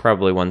 are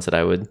probably ones that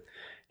I would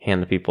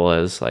hand to people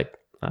as like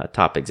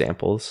top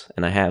examples,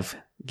 and I have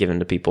given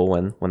to people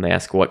when they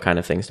ask what kind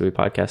of things do we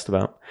podcast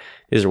about.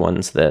 These are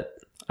ones that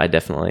I'll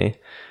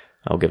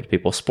give to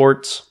people.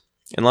 Sports,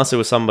 unless it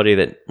was somebody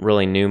that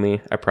really knew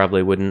me, I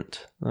probably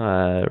wouldn't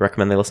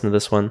recommend they listen to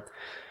this one,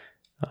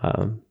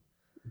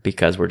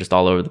 because we're just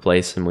all over the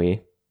place and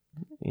we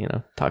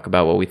talk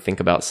about what we think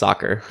about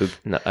soccer.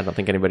 I don't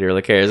think anybody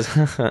really cares.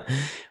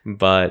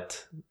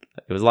 But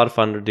it was a lot of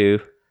fun to do.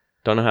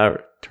 Don't know how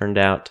it turned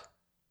out,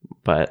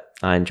 but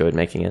I enjoyed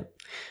making it.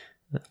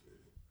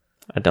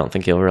 I don't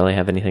think you'll really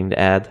have anything to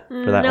add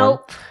for that one.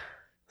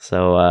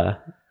 So,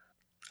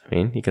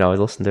 you can always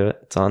listen to it.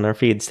 It's on our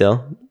feed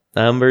still.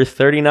 Number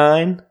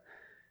 39,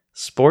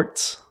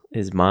 sports,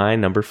 is my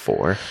number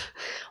 4.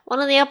 One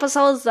of the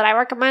episodes that I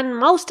recommend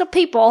most to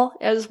people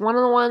is one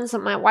of the ones that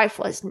my wife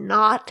was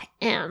not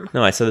in.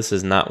 No, I said this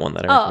is not one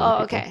that I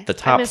recommend people. Okay. The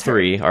top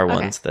 3 are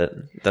ones that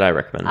I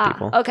recommend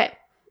people. Okay.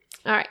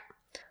 All right.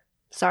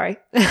 Sorry.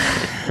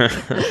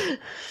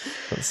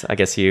 I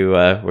guess you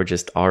were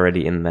just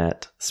already in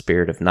that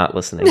spirit of not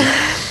listening.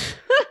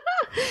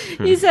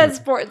 You said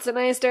sports, and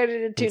I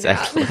started to tune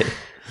out.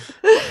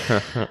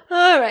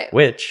 All right.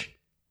 Which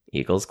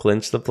Eagles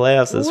clinched the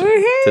playoffs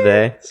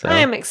today. So I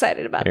am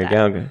excited about that.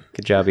 There you go.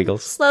 Good job,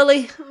 Eagles.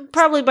 Slowly,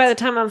 probably by the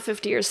time I'm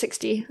 50 or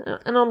 60,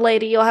 an old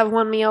lady, you'll have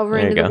won me over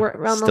into the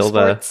realm of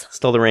sports.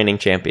 Still the reigning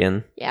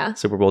champion. Yeah.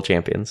 Super Bowl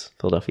champions,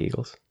 Philadelphia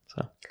Eagles.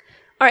 So.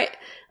 All right.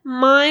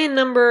 My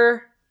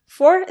number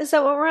 4, is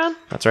that what we're on?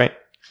 That's right.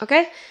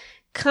 Okay.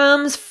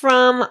 Comes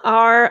from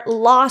our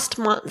Lost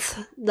month.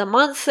 The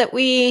month that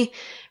we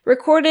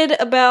recorded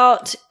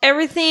about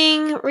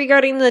everything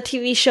regarding the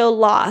TV show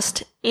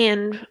Lost.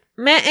 And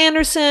Matt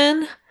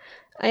Anderson,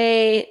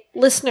 a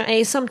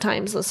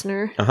sometimes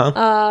listener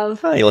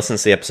of... he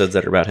listens to the episodes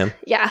that are about him.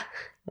 Yeah.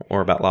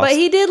 Or about Lost. But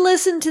he did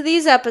listen to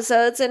these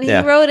episodes, and he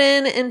wrote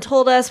in and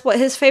told us what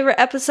his favorite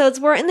episodes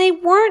were, and they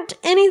weren't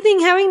anything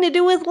having to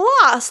do with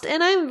Lost.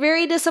 And I'm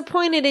very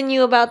disappointed in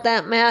you about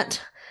that,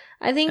 Matt.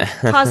 I think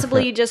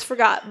possibly you just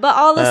forgot. But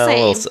all the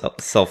same. A little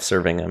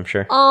self-serving, I'm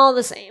sure. All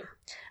the same.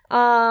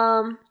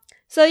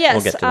 So yes,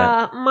 we'll get to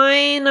that.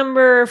 My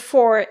number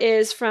 4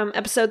 is from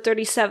episode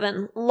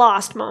 37,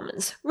 Lost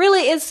Moments.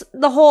 Really, it's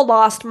the whole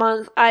Lost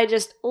month. I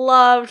just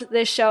loved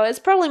this show. It's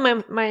probably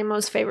my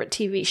most favorite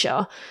TV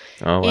show.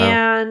 Oh, wow.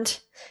 And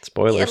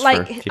spoilers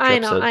for future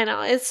episodes. I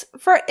know. It's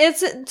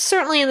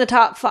certainly in the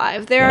top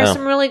 5. There are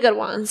some really good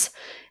ones.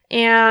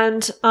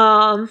 And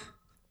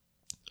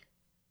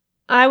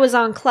I was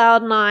on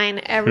cloud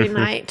 9 every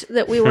night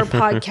that we were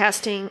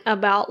podcasting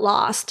about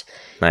Lost.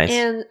 Nice.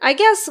 And I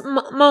guess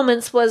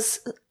Moments was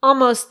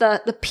almost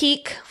the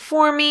peak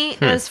for me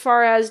as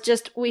far as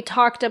just we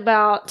talked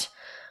about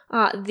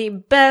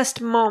the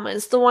best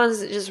moments, the ones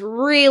that just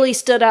really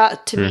stood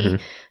out to me,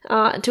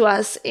 to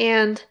us.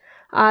 And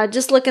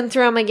just looking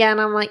through them again,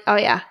 I'm like, oh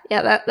yeah,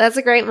 that's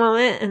a great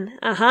moment. And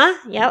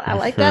I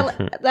like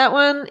that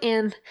one.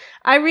 And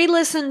I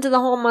re-listened to the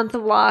whole month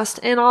of Lost,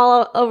 and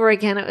all over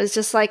again, it was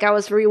just like I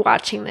was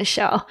rewatching the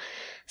show.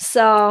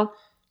 So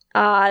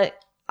I'll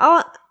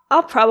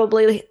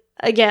probably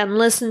again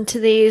listen to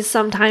these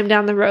sometime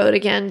down the road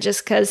again,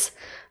 just because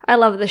I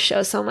love this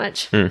show so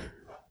much.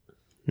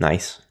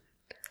 Nice.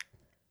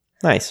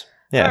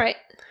 Yeah. All right.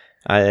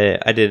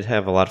 I did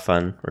have a lot of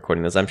fun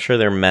recording those. I'm sure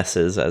they're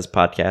messes as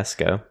podcasts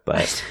go,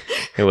 but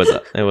it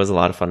was a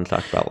lot of fun to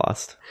talk about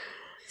Lost.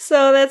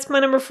 So that's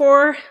my number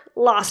 4,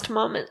 Lost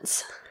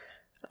Moments.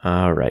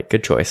 All right,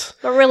 good choice.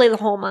 But really the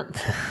whole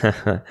month.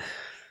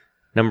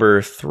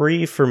 Number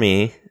 3 for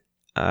me,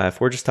 if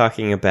we're just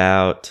talking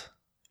about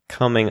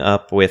coming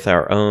up with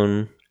our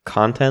own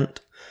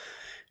content,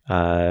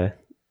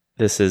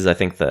 this is, I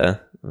think, the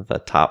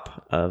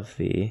top of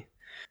the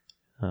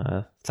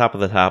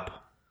top.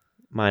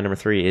 My number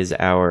 3 is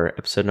our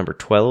episode number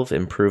 12,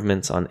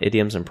 Improvements on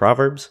Idioms and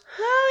Proverbs.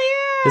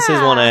 Oh, yeah! This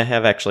is one I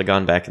have actually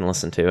gone back and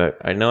listened to.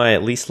 I know I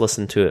at least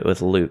listened to it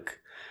with Luke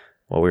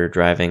while we were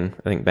driving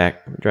him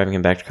back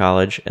to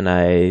college, and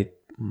I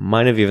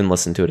might have even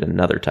listened to it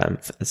another time.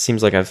 It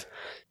seems like I've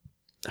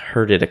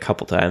heard it a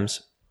couple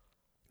times.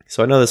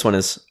 So I know this one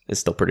is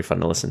still pretty fun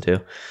to listen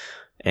to.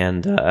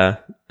 And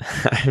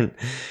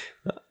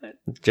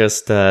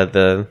just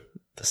the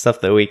the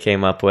stuff that we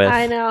came up with.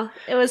 I know.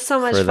 It was so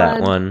much for fun.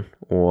 that one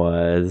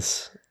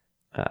was,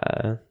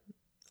 I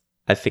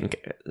think,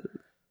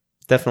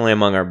 definitely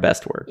among our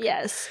best work.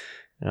 Yes.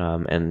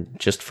 And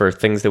just for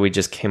things that we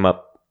just came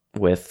up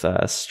with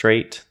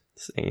straight,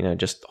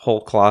 just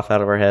whole cloth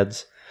out of our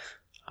heads.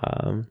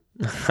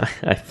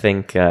 I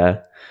think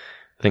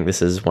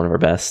this is one of our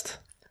best.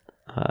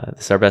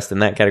 This is our best in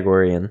that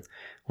category and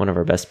one of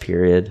our best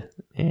period.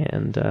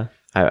 And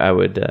I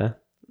would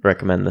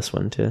recommend this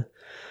one to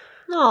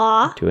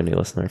a new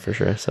listener for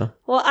sure. So,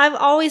 well, I've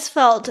always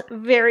felt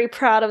very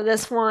proud of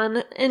this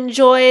one.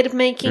 Enjoyed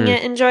making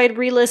it. Enjoyed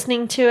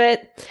re-listening to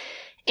it.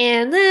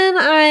 And then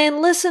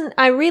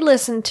I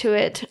re-listened to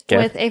it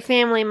with a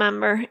family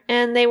member,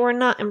 and they were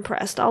not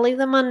impressed. I'll leave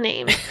them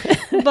unnamed.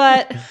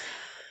 But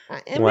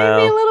it made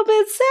me a little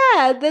bit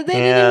sad that they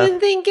didn't even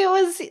think it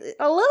was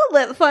a little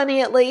bit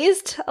funny, at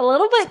least. A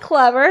little bit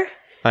clever.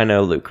 I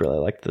know Luke really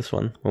liked this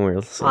one when we were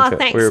listening to it.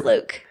 Thanks,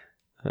 Luke.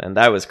 And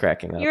I was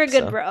cracking up. You're a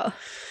good bro.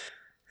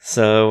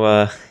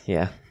 So,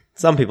 yeah.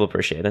 Some people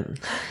appreciate it.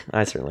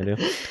 I certainly do.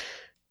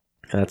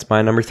 That's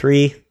my number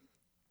 3.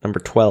 Number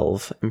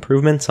 12,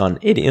 improvements on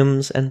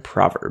idioms and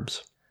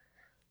proverbs.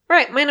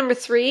 Right, my number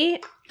 3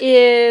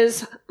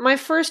 is my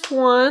first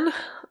one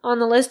on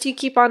the list you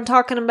keep on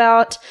talking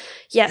about.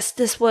 Yes,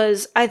 this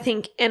was, I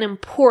think, an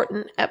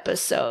important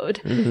episode.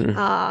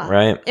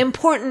 Right.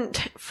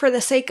 Important for the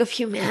sake of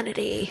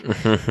humanity.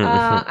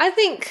 I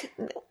think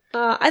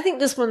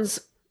this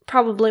one's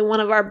probably one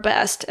of our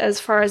best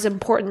as far as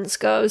importance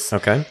goes.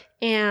 Okay.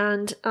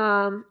 And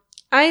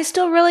I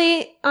still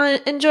really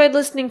enjoyed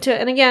listening to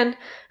it. And again,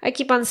 I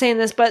keep on saying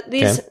this, but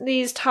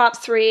these top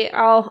 3,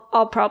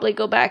 I'll probably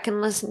go back and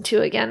listen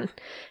to again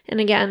and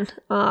again.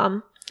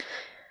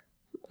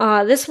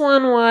 This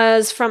one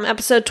was from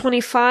episode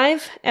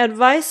 25,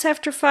 Advice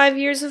After 5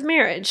 Years of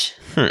Marriage.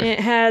 It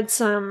had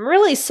some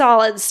really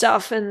solid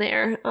stuff in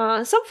there.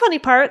 Some funny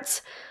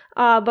parts,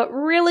 but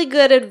really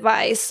good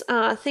advice.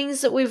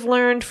 Things that we've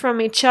learned from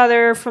each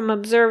other, from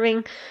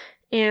observing.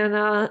 And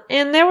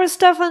there was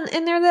stuff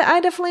in there that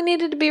I definitely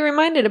needed to be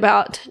reminded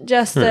about.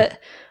 Just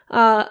that,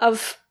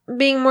 of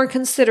being more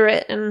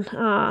considerate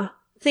and,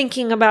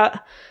 thinking about,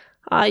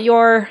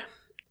 your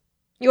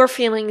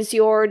feelings,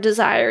 your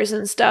desires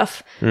and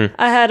stuff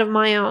ahead of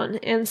my own.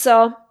 And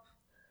so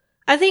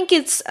I think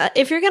it's,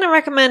 if you're going to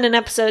recommend an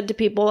episode to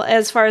people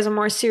as far as a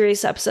more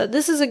serious episode,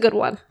 this is a good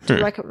one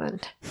to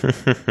recommend.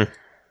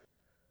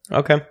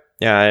 Okay.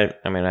 Yeah.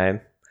 I mean,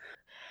 I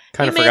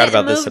kind of forgot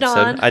about this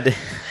episode. I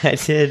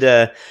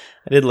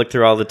did look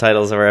through all the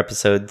titles of our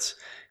episodes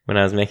when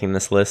I was making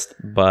this list,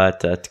 but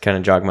to kind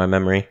of jog my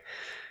memory.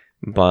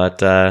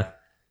 But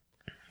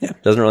yeah,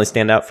 doesn't really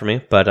stand out for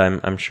me. But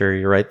I'm sure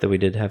you're right that we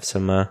did have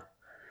some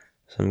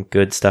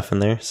good stuff in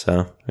there.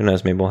 So who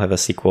knows? Maybe we'll have a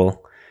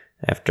sequel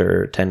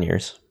after 10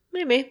 years.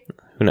 Maybe.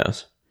 Who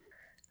knows?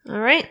 All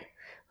right.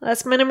 Well,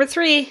 that's my number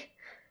 3.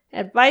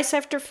 Advice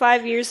After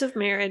 5 Years of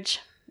Marriage.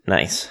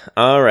 Nice.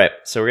 All right.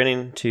 So we're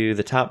getting to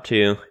the top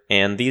 2,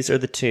 and these are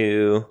the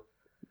 2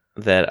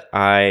 that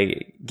I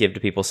give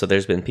to people. So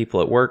there's been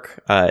people at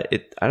work. I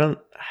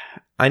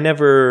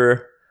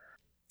never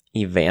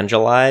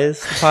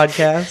evangelize the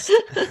podcast,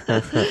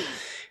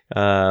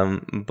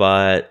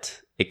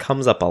 but it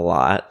comes up a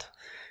lot.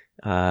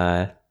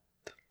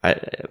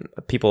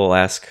 People will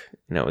ask,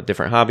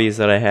 different hobbies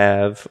that I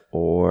have,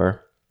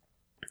 or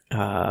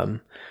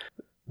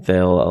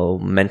they'll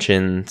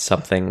mention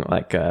something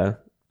like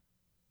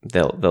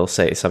they'll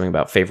say something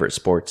about favorite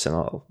sports, and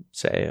I'll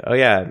say, oh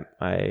yeah,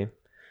 I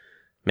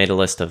made a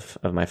list of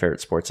my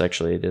favorite sports.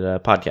 Actually, I did a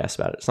podcast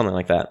about it, something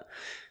like that.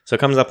 So it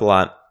comes up a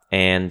lot,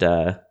 and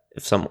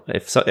if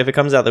it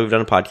comes out that we've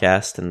done a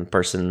podcast and the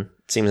person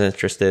seems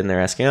interested and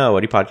they're asking, oh, what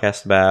do you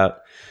podcast about?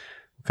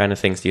 What kind of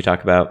things do you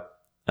talk about?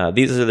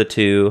 These are the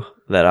 2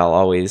 that I'll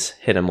always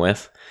hit them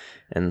with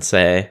and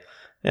say,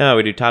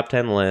 we do top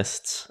 10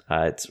 lists.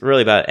 It's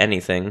really about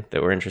anything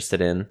that we're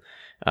interested in.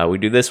 We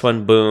do this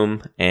one,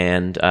 boom,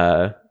 and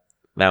that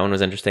one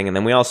was interesting. And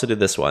then we also did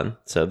this one.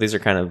 So these are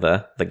kind of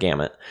the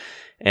gamut.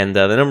 And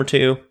the number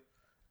 2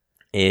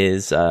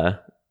 is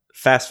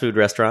fast food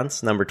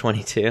restaurants, number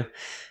 22.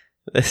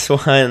 This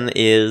one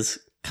is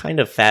kind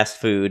of fast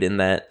food in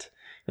that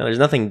there's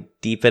nothing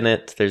deep in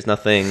it. There's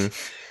nothing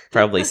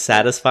probably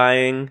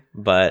satisfying,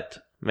 but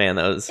man,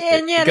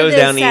 it goes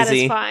down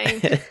easy.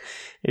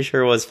 It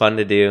sure was fun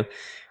to do.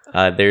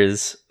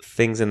 There's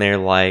things in there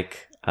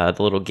like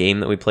the little game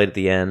that we played at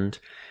the end,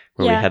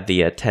 where we had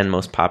the 10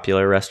 most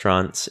popular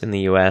restaurants in the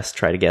U.S.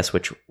 Try to guess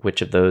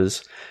which of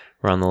those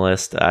were on the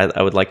list.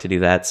 I would like to do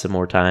that some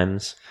more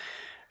times.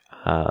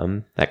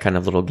 That kind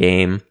of little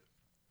game.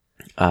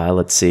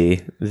 Let's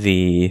see,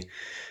 the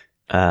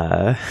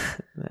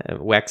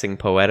waxing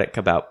poetic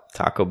about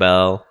Taco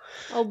Bell.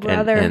 Oh,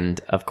 brother. And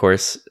of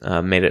course,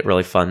 made it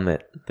really fun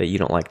that you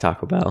don't like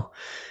Taco Bell.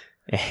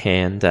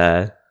 And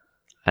I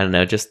don't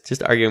know,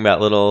 just arguing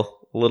about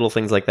little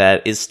things like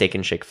that. Is Steak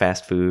and Shake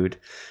fast food?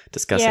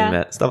 Discussing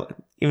that stuff.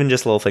 Even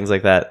just little things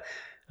like that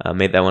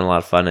made that one a lot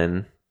of fun.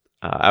 And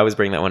I always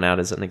bring that one out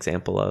as an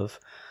example of,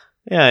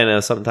 I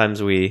know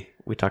sometimes we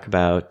we talk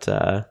about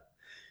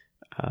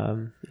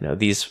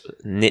these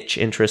niche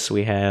interests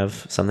we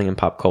have, something in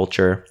pop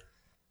culture,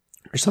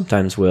 or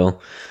sometimes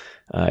we'll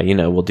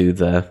do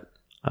the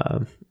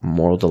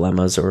moral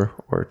dilemmas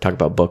or talk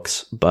about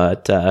books.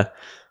 But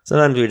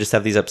sometimes we just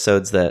have these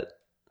episodes that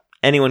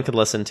anyone could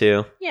listen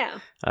to. Yeah.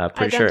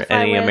 Pretty sure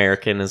any with.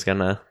 American is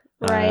gonna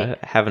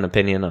have an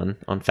opinion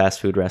on fast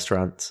food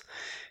restaurants.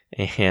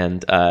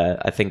 And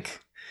I think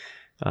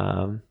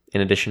in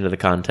addition to the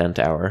content,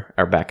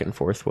 our back and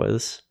forth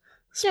was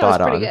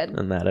spot on good.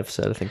 in that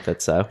episode. I think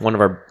that's one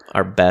of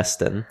our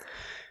best and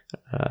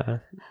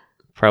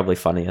probably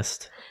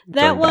funniest.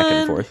 That one, back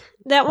and forth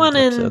that one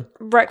and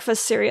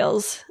breakfast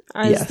cereals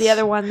is the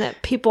other one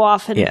that people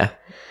often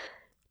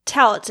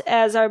tout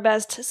as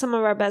some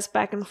of our best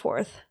back and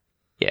forth.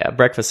 Yeah,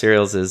 breakfast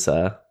cereals is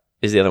the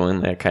other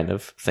one that I kind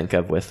of think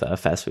of with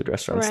fast food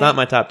restaurants. Not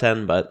my top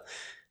 10, but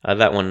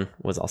that one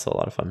was also a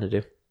lot of fun to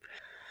do.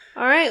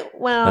 All right,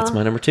 well, that's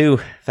my number 2,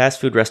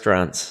 fast food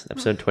restaurants,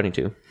 episode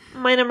 22.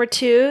 My number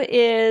 2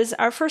 is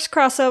our first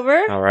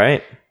crossover. All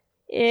right.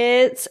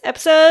 It's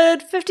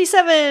episode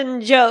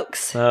 57,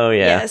 Jokes. Oh,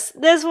 yeah. Yes,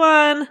 this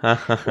one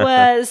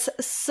was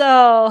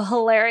so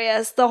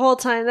hilarious the whole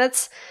time.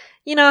 That's,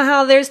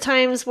 how there's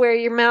times where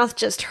your mouth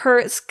just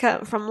hurts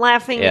from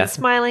laughing and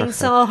smiling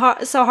so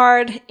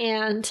hard.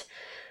 And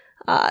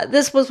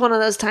this was one of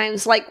those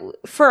times, like,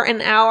 for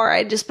an hour,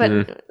 I'd just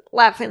been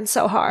laughing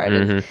so hard.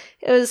 Mm-hmm.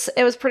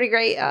 It was pretty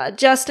great.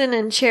 Justin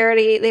and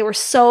Charity, they were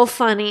so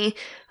funny.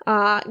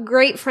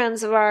 Great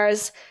friends of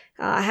ours.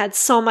 Had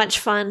so much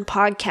fun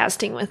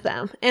podcasting with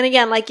them. And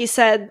again, like you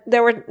said,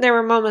 there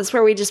were moments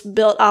where we just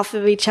built off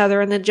of each other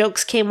and the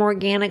jokes came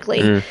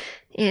organically.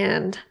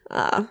 And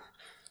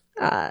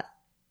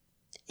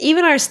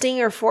even our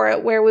stinger for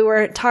it, where we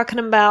were talking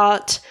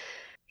about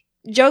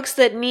jokes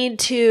that need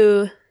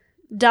to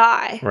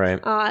die,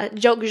 right?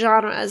 Joke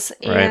genres.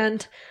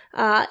 And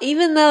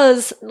even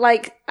those,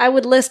 like, I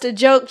would list a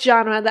joke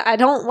genre that I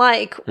don't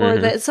like, or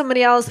that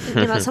somebody else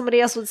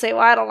would say,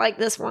 well, I don't like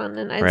this one.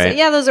 And I'd say,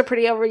 yeah, those are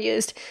pretty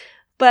overused.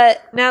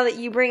 But now that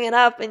you bring it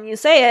up and you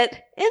say it,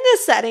 in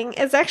this setting,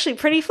 it's actually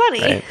pretty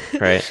funny.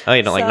 Right. Oh,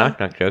 you don't like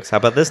knock-knock jokes? How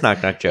about this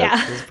knock-knock joke?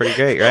 Yeah. This is pretty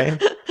great,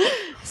 right?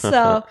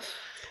 So,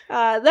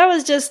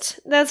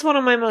 that's one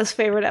of my most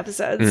favorite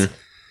episodes.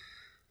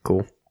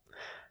 Cool.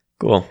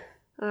 All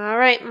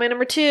right, my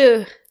number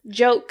 2,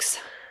 Jokes.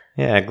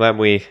 Yeah, glad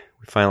we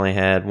finally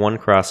had one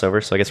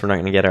crossover, so I guess we're not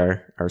going to get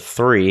our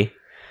 3.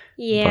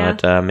 Yeah.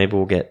 But maybe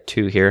we'll get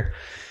 2 here.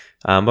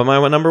 But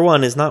my number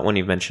 1 is not one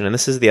you've mentioned, and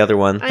this is the other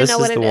one. This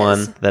is the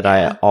one that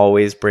I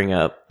always bring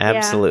up.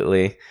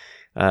 Absolutely.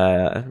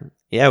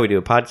 Yeah, we do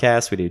a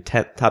podcast. We do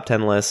top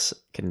 10 lists.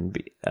 Can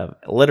be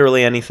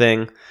literally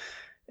anything.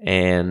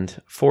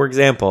 And for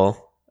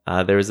example,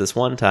 there was this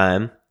one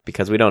time,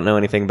 because we don't know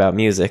anything about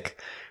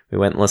music, we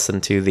went and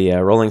listened to the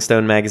Rolling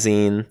Stone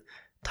magazine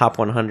top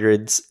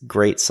 100's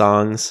great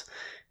songs,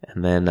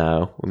 and then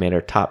we made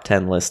our top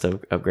 10 list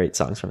of great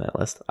songs from that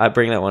list. I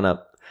bring that one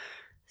up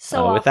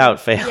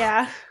without fail.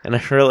 Yeah. And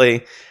I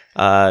really,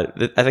 I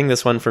think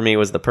this one for me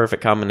was the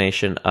perfect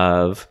combination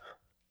of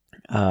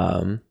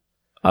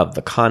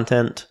the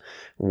content,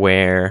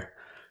 where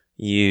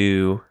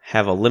you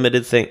have a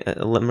limited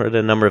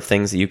number of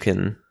things that you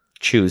can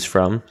choose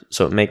from,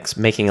 so it makes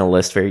making a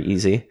list very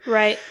easy.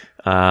 Right.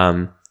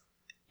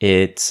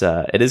 It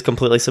is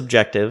completely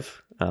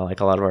subjective,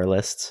 like a lot of our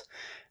lists.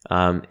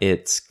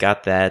 It's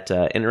got that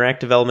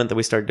interactive element that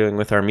we start doing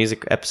with our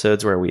music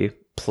episodes, where we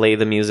play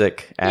the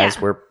music as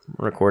we're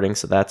recording,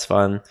 so that's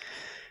fun.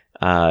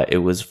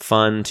 It was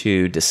fun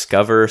to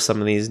discover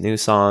some of these new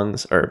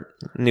songs, or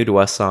new to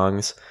us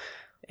songs,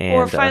 and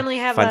or finally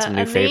have find some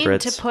new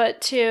favorites to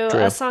put to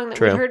a song that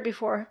we heard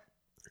before,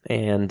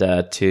 and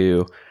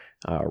to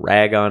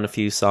rag on a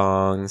few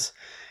songs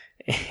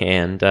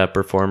and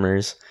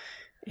performers.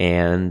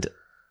 And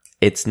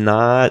it's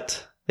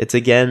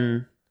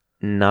again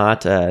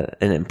not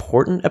an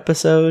important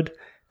episode,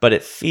 but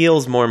it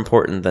feels more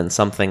important than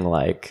something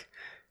like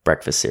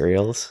breakfast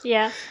cereals.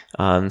 Yeah.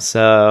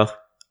 So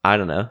I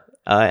don't know.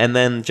 And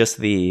then just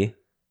the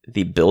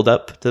build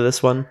up to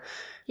this one.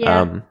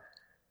 Yeah.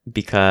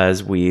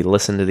 Because we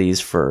listened to these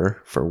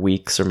for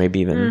weeks, or maybe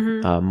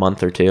even a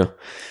month or 2.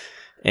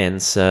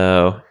 And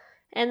so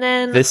and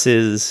then this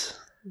is,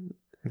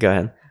 go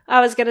ahead. I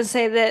was going to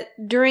say that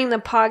during the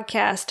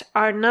podcast,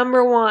 our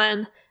number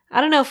 1, I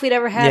don't know if we'd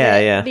ever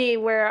had be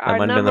where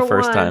our number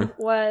 1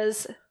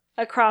 was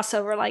a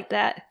crossover like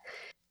that.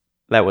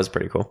 That was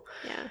pretty cool.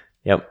 Yeah.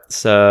 Yep.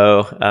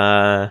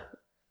 So,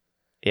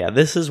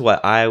 this is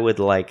what I would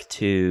like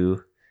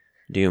to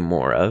do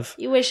more of.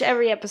 You wish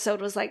every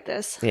episode was like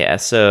this. Yeah.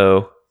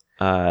 So,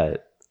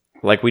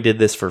 like we did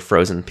this for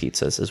frozen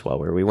pizzas as well,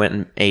 where we went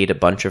and ate a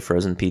bunch of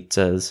frozen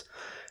pizzas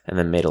and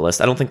then made a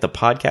list. I don't think the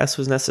podcast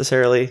was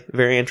necessarily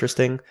very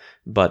interesting,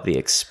 but the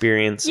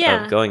experience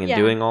of going and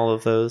doing all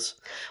of those.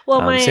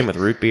 Well, same with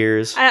root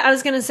beers. I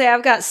was going to say,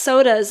 I've got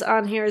sodas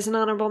on here as an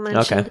honorable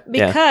mention,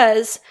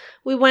 because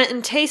we went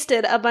and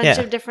tasted a bunch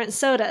of different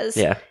sodas.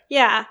 Yeah.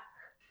 Yeah.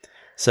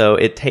 So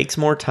it takes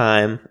more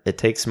time. It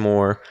takes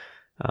more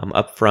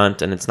up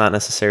front, and it's not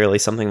necessarily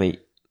something that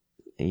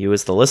you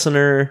as the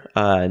listener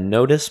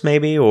notice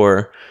maybe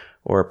or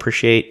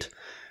appreciate.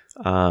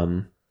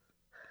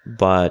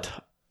 But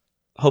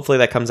hopefully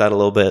that comes out a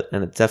little bit,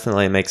 and it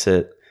definitely makes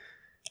it,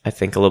 I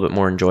think, a little bit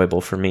more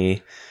enjoyable for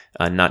me,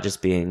 not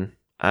just being,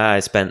 I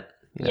spent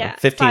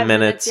 15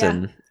 minutes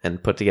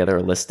and put together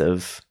a list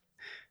of,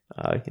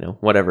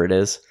 whatever it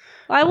is.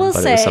 Well, I will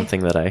but say, it was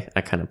something that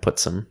I kind of put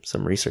some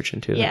research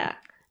into. Yeah.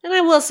 And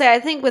I will say,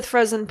 I think with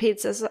frozen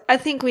pizzas, I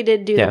think we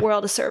did do the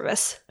world a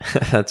service.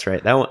 That's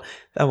right. That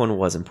one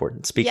was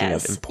important. Speaking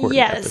of important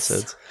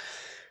episodes.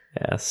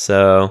 Yeah.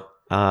 So,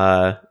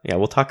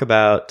 we'll talk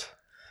about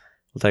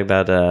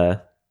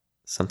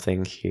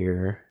something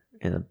here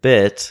in a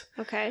bit.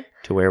 Okay.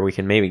 To where we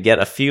can maybe get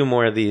a few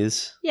more of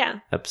these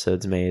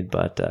episodes made,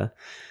 but that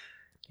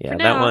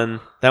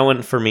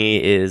one for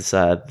me is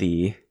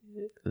the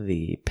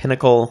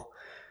pinnacle,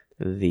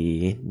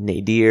 the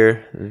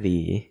nadir,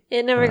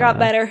 it never got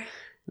better.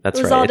 That's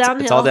it was right. All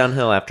downhill. It's all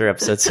downhill after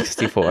episode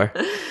 64.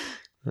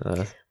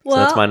 So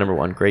that's my number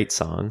one. Great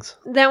songs.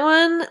 That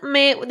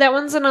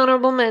one's an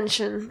honorable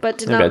mention, but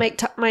did not make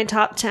my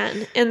top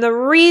 10. And the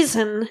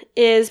reason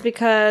is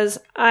because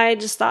I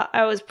just thought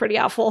I was pretty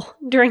awful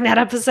during that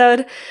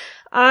episode.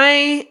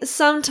 I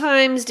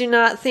sometimes do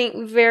not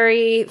think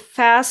very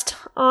fast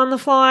on the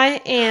fly,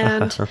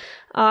 and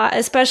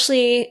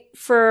especially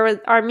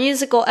for our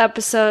musical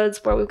episodes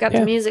where we've got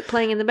the music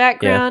playing in the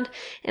background,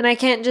 and I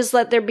can't just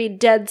let there be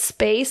dead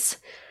space.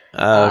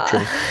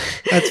 True.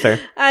 That's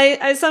fair.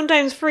 I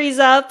sometimes freeze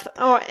up,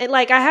 or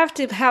I have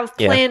to have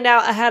planned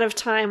out ahead of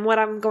time what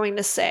I'm going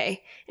to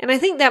say. And I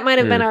think that might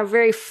have been our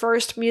very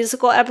first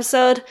musical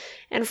episode.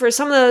 And for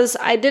some of those,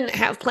 I didn't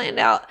have planned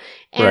out.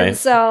 And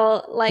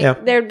so,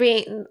 there'd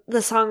be,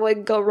 the song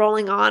would go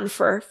rolling on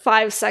for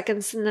 5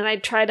 seconds, and then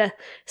I'd try to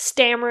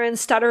stammer and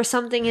stutter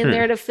something in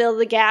there to fill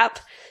the gap.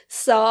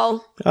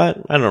 So. I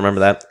don't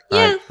remember that.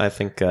 Yeah. I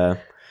think, I'm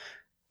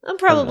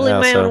probably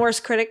my own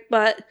worst critic,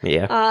 but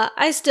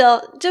I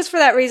still, just for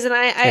that reason,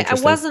 I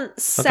wasn't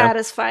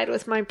satisfied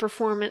with my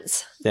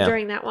performance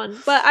during that one.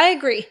 But I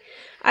agree.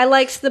 I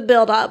liked the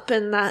build-up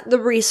and the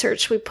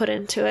research we put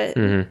into it.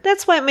 Mm-hmm.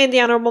 That's why it made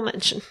the honorable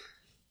mention.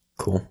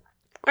 Cool.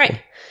 Right. Cool.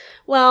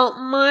 Well,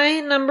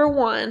 my number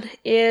one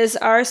is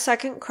our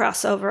second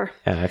crossover.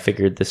 Yeah, I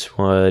figured this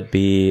would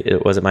be,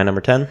 was it my number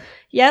 10?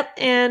 Yep,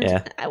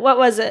 and what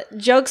was it?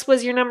 Jokes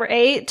was your number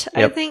 8,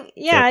 I think.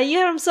 Yeah, you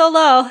had them so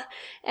low,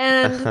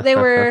 and they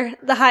were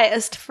the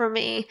highest for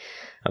me.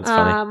 That's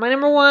funny. My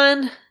number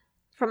 1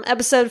 from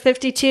episode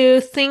 52,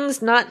 Things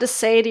Not to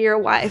Say to Your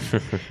Wife.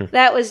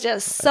 That was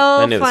just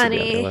so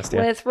funny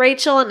with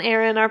Rachel and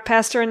Aaron, our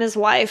pastor and his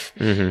wife.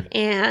 Mm-hmm.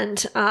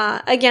 And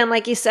again,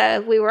 like you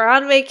said, we were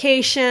on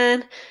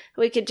vacation.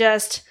 We could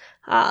just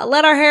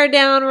let our hair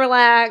down,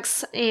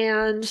 relax,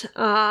 and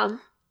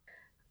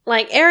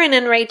Aaron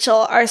and Rachel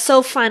are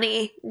so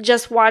funny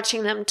just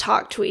watching them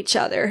talk to each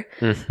other.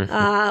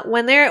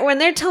 When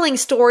they're telling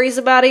stories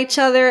about each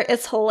other,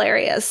 it's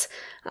hilarious.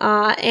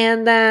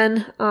 And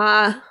then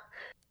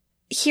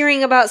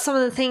hearing about some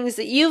of the things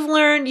that you've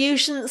learned you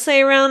shouldn't say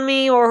around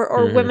me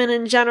or women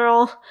in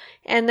general,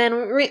 and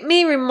then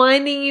me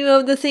reminding you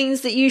of the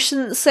things that you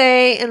shouldn't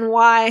say and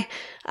why.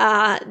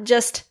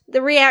 Just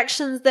the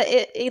reactions that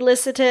it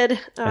elicited,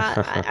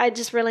 I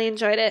just really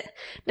enjoyed it.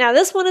 Now,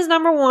 this one is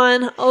number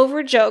 1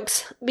 over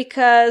Jokes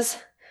because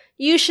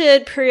you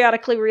should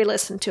periodically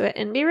re-listen to it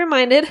and be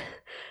reminded of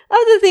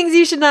the things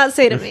you should not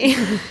say to me.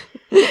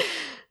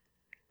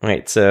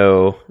 Right,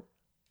 so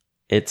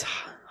it's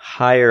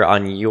higher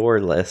on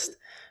your list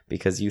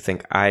because you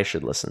think I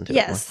should listen to it.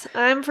 Yes,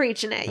 I'm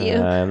preaching at you.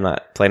 I'm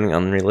not planning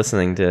on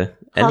re-listening to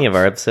any of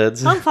our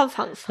episodes.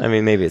 Humph. I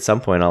mean, maybe at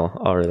some point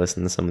I'll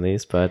re-listen to some of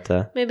these,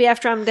 but maybe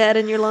after I'm dead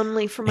and you're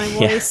lonely for my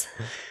voice.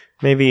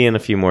 Maybe in a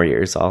few more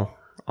years I'll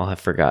have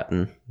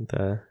forgotten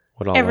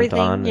what all everything,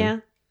 went on. Yeah.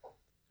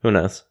 Who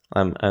knows?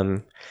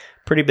 I'm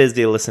pretty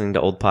busy listening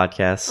to old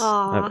podcasts.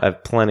 I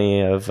have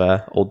plenty of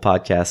old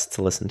podcasts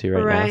to listen to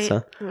right now.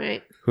 So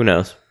who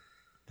knows?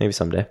 Maybe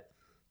someday.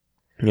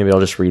 Maybe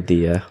I'll just read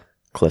the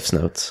Cliff's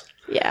Notes.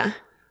 Yeah.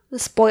 The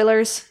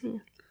spoilers.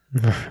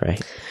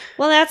 Right.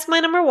 Well, that's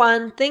my number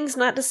 1. Things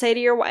Not to Say to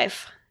Your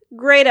Wife.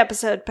 Great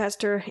episode,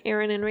 Pastor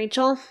Aaron and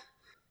Rachel.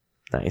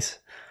 Nice.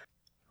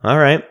 All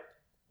right.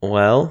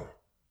 Well,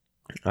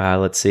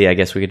 let's see. I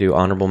guess we could do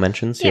honorable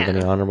mentions. Do you have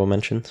any honorable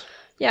mentions?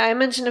 Yeah, I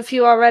mentioned a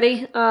few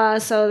already.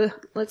 So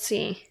let's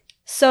see.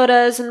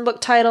 Sodas and book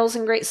titles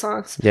and great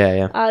songs.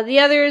 Yeah. The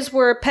others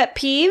were pet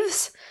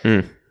peeves.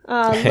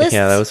 Lists.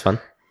 Yeah, that was fun.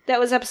 That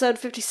was episode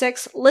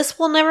 56. Lists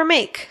We'll Never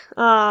Make.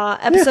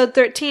 Episode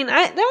 13.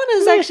 That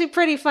one is actually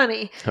pretty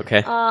funny.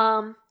 Okay.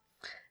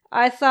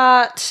 I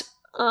thought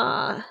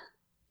our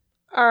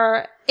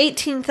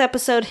 18th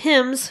episode,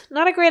 Hymns,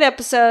 not a great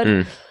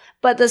episode,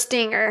 but the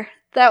stinger.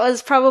 That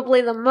was probably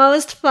the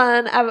most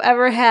fun I've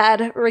ever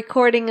had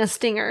recording a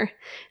stinger.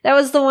 That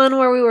was the one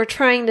where we were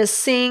trying to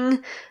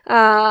sing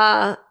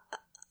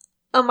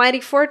A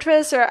Mighty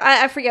Fortress, or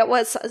I forget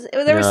what.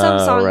 There was some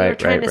song we were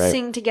trying to right.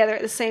 sing together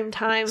at the same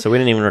time. So we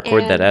didn't even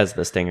record that as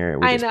the stinger.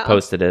 We just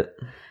posted it.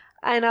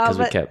 I know, because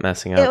we kept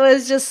messing up. It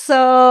was just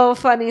so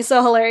funny,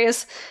 so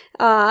hilarious,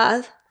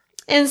 and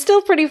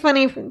still pretty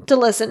funny to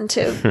listen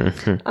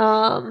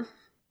to.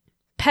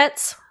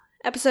 Pets,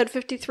 episode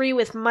 53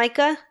 with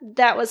Micah.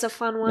 That was a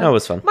fun one. That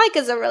was fun.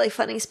 Micah's a really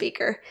funny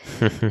speaker.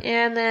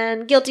 And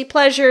then Guilty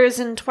Pleasures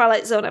and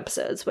Twilight Zone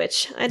episodes,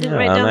 which I didn't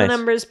write down the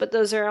numbers, but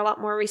those are a lot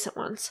more recent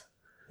ones.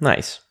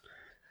 Nice.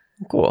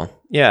 Cool.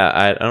 Yeah,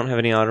 I don't have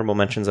any honorable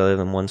mentions other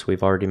than ones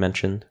we've already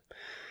mentioned.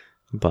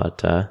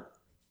 But,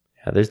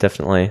 yeah, there's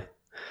definitely...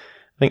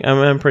 I think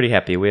I'm pretty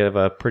happy. We have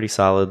a pretty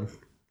solid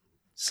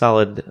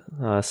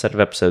set of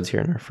episodes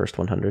here in our first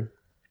 100.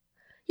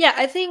 Yeah,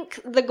 I think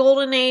the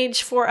golden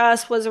age for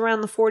us was around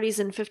the 40s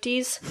and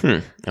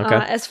 50s.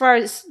 Okay. As far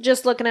as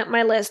just looking at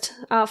my list,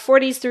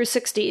 40s through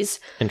 60s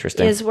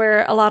is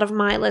where a lot of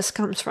my list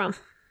comes from.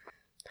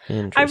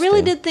 I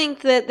really did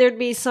think that there'd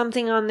be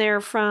something on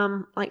there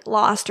from like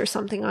Lost or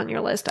something on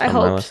your list. I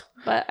hoped,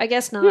 but I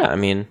guess not. Yeah, I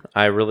mean,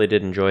 I really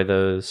did enjoy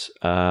those.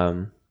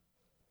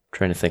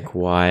 Trying to think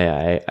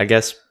why. I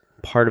guess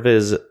part of it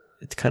is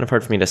it's kind of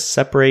hard for me to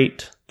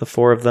separate the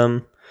four of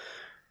them.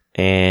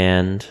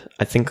 And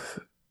I think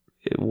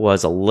it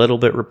was a little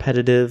bit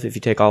repetitive if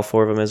you take all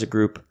four of them as a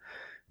group.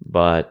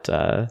 But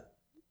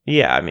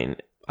yeah, I mean,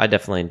 I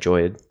definitely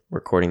enjoyed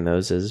recording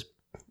those as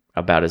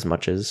about as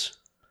much as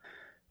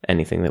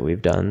anything that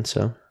we've done.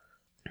 So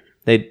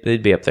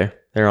they'd be up there.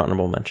 They're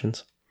honorable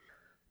mentions.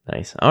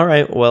 Nice. All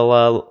right.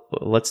 Well,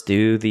 let's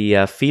do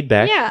the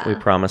feedback we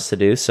promised to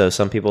do. So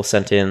some people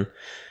sent in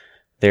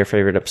their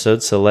favorite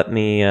episodes. So let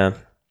me,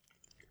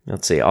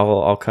 let's see.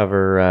 I'll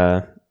cover,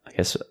 I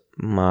guess,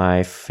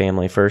 my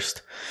family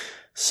first.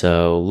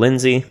 So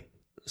Lindsay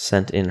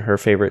sent in her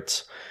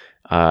favorites.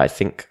 I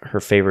think her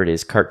favorite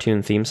is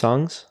cartoon theme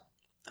songs.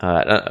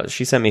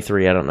 She sent me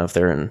 3. I don't know if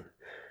they're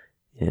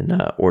in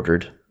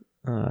ordered.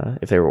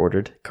 If they were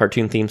ordered.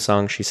 Cartoon theme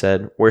songs, she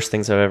said, worst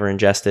things I've ever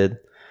ingested.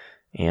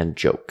 And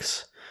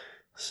jokes.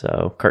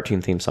 So,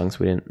 cartoon theme songs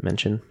we didn't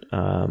mention.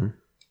 I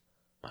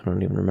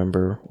don't even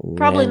remember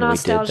Probably when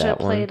nostalgia we did that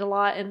played a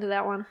lot into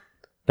that one.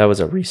 That was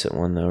a recent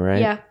one, though,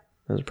 right? Yeah.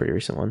 That was a pretty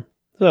recent one.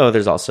 So,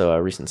 there's also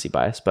a recency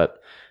bias.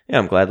 But, yeah,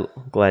 I'm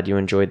glad you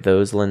enjoyed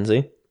those,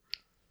 Lindsay.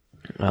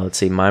 Let's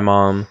see. My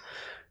mom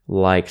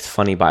liked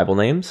funny Bible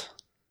names.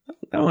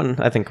 That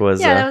one, I think,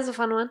 was... Yeah, that was a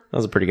fun one. That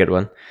was a pretty good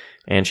one.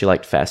 And she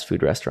liked fast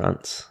food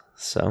restaurants.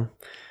 So,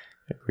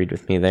 agreed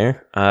with me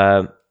there.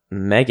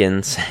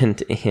 Megan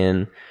sent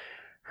in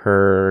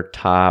her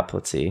top,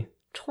 let's see.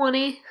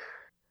 20.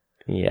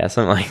 Yeah,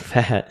 something like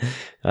that.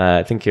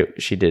 I think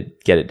she did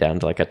get it down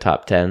to like a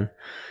top 10.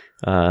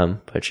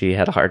 But she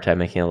had a hard time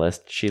making a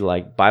list. She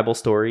liked Bible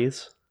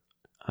stories.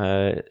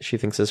 She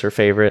thinks is her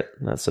favorite.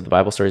 So the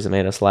Bible stories that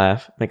make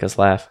us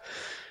laugh.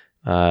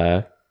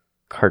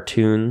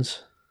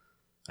 Cartoons,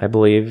 I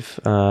believe.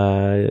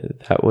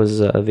 That was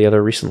the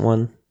other recent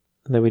one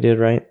that we did,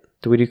 right?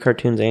 Did we do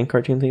cartoons and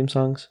cartoon theme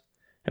songs?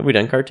 Have we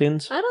done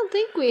cartoons? I don't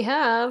think we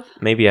have.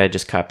 Maybe I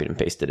just copied and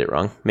pasted it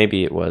wrong.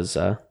 Maybe it was,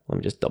 let me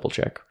just double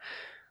check.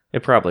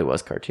 It probably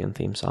was cartoon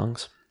theme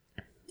songs.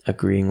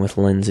 Agreeing with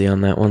Lindsay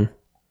on that one.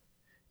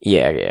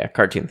 Yeah,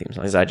 cartoon theme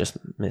songs. I just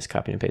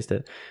miscopied and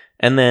pasted it.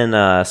 And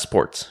then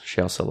sports.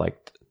 She also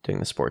liked doing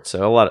the sports.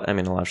 So a lot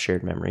of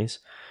shared memories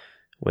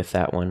with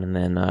that one. And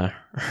then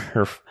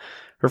her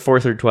 4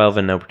 through 12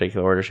 in no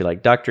particular order. She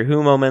liked Doctor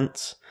Who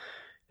moments.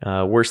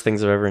 Worst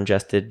things I've ever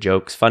ingested,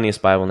 jokes,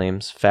 funniest Bible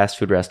names, fast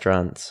food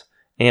restaurants,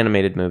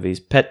 animated movies,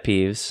 pet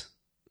peeves,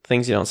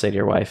 things you don't say to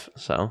your wife.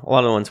 So a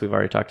lot of the ones we've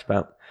already talked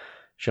about.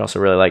 She also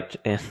really liked,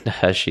 and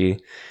she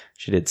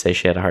did say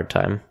she had a hard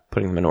time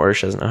putting them in order.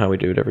 She doesn't know how we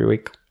do it every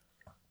week.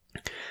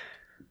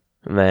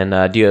 And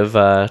then, do you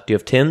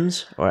have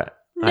Tim's? Or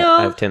no,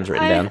 I have Tim's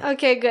written down.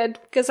 Okay, good,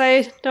 because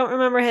I don't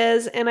remember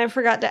his, and I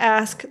forgot to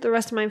ask the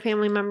rest of my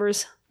family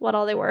members what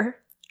all they were.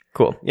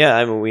 Cool. Yeah,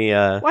 I mean we.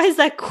 Why is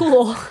that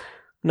cool?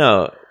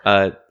 No,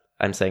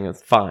 I'm saying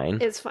it's fine.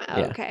 It's fine.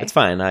 Yeah, okay. It's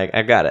fine.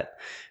 I got it.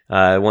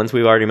 Ones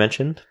we've already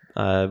mentioned,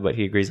 but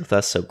he agrees with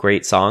us. So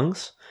great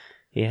songs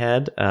he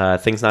had.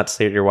 Things not to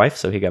say to your wife.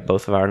 So he got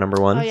both of our number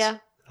ones. Oh, yeah.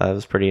 That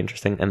was pretty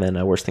interesting. And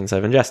then worst things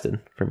I've ingested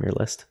from your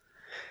list.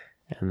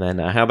 And then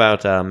how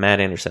about Matt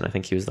Anderson? I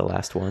think he was the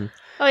last one.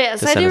 Oh,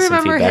 yes. I do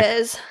remember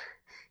his.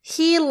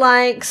 He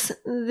likes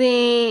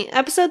the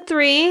episode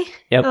 3,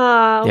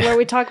 where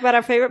we talk about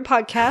our favorite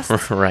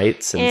podcast.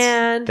 Right, since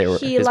and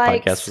his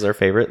podcast was our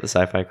favorite, the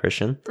Sci-Fi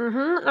Christian.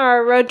 Mm-hmm,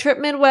 our Road Trip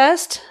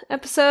Midwest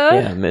episode.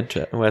 Yeah,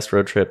 Midwest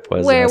Road Trip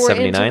was where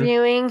 79. We're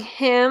interviewing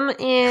him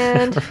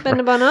and Ben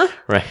Nabona.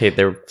 Right,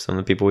 they were some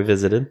of the people we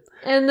visited.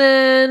 And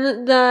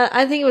then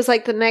I think it was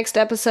like the next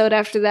episode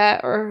after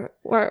that, or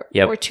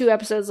 2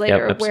 episodes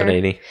later. Episode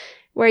 80.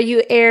 Where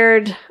you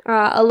aired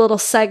a little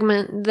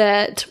segment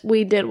that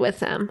we did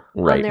with them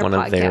on their one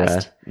podcast. of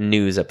their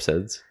news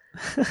episodes.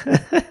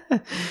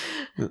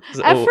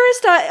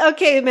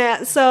 Okay,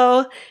 Matt.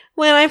 So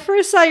when I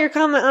first saw your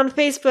comment on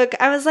Facebook,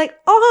 I was like,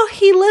 "Oh,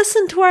 he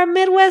listened to our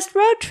Midwest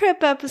road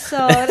trip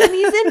episode, and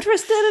he's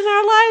interested in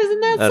our lives,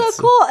 and that's so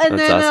cool." And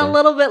then awesome. A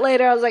little bit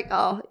later, I was like,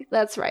 "Oh,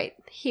 that's right.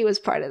 He was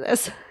part of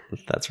this."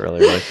 That's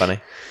really, really funny.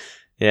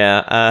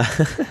 Yeah.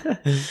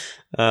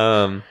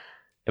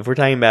 If we're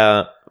talking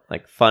about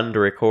like fun to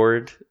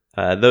record,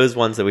 those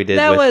ones that we did,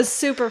 that was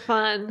super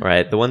fun.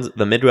 Right.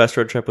 The Midwest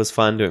road trip was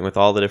fun, doing it with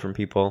all the different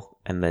people,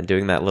 and then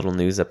doing that little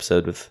news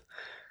episode with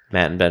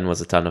Matt and Ben was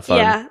a ton of fun.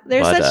 Yeah,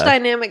 they're such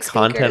dynamic speakers.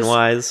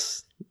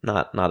 Content-wise,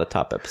 not a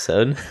top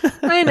episode.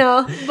 I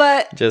know,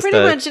 but pretty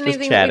much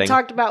anything that we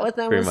talked about with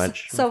them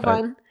was so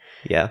fun.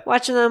 Yeah.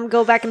 Watching them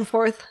go back and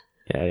forth.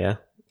 Yeah.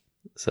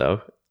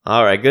 So,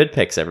 all right, good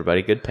picks,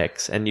 everybody. Good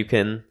picks. And you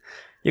can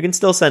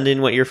still send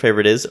in what your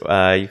favorite is.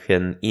 You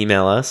can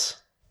email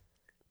us.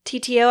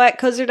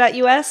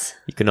 TTO@Kozer.us.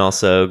 You can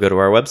also go to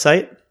our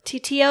website.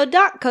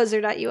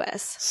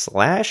 TTO.Kozer.us.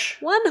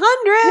 /100.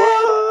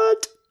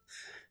 What?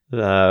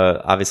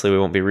 Obviously, we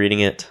won't be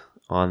reading it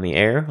on the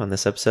air on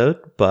this episode,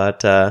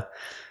 but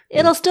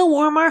it'll still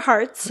warm our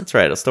hearts. That's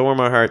right. It'll still warm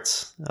our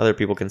hearts. Other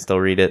people can still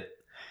read it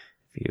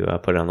if you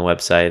put it on the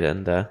website,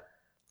 and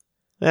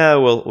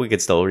we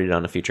could still read it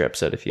on a future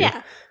episode if you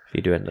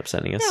do end up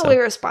sending us. Yeah, we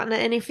respond to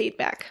any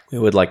feedback. We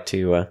would like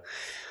to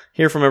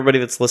hear from everybody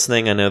that's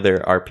listening. I know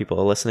there are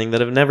people listening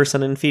that have never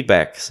sent in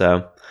feedback,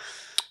 so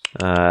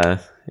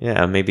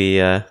maybe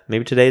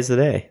today's the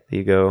day that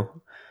you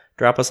go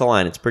drop us a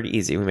line. It's pretty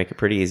easy. We make it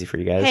pretty easy for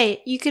you guys.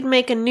 Hey, you could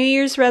make a New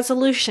Year's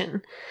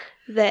resolution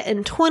that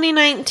in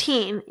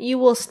 2019 you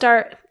will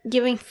start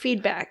giving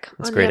feedback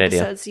on the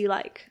episodes you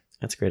like.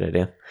 That's a great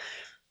idea.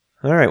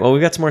 All right, well, we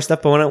got some more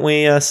stuff, but why don't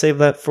we save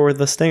that for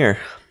the stinger?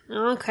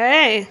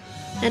 Okay.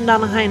 End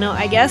on a high note,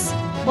 I guess.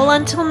 Well,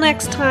 until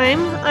next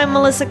time, I'm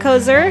Melissa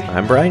Kozer.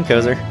 I'm Brian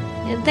Kozer.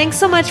 And thanks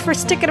so much for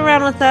sticking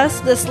around with us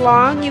this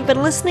long. You've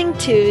been listening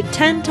to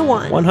 10 to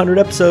 1. 100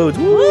 episodes.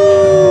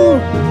 Woo!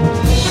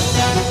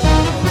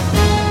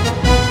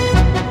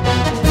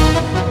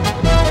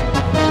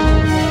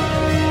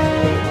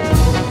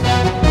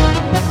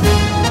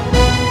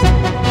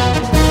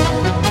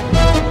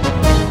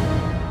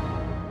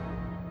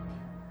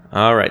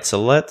 All right, so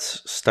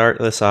let's start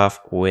this off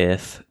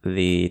with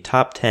the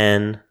top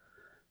 10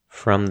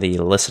 from the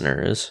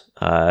listeners.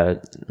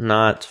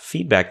 Not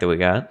feedback that we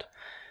got,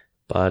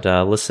 but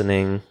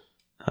listeners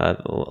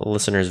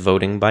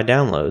voting by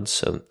downloads.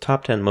 So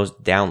top 10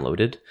 most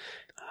downloaded.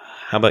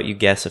 How about you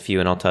guess a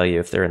few and I'll tell you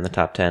if they're in the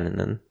top 10 and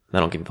then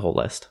I'll give you the whole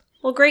list.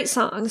 Well, great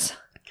songs.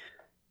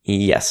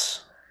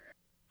 Yes.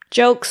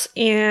 Jokes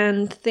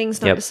and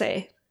things not to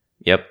say.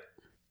 Yep.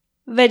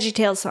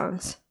 VeggieTales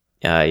songs.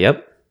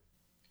 Yep.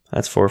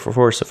 That's 4 for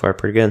 4 so far.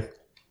 Pretty good.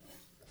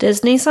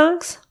 Disney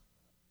songs?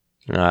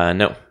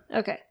 No.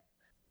 Okay.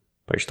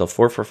 But you're still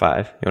 4 for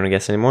 5. You want to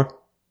guess any more?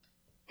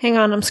 Hang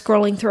on, I'm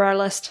scrolling through our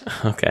list.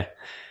 Okay.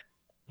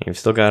 You've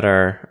still got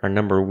our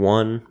number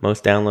 1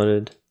 most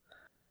downloaded.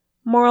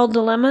 Moral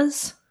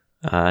dilemmas?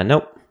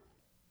 Nope.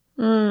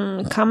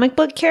 Comic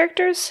book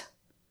characters?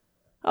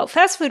 Oh,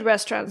 fast food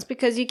restaurants,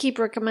 because you keep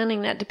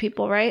recommending that to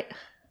people, right?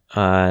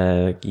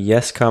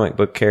 Yes, comic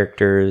book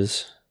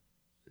characters.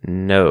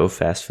 No,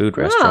 fast food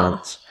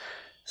restaurants.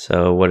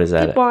 So what is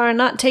that? People are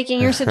not taking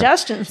your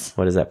suggestions.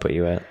 What does that put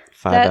you at?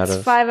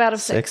 5 out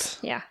of 6.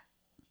 Yeah.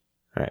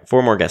 All right,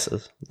 4 more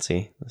guesses. Let's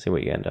see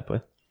what you end up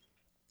with.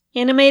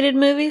 Animated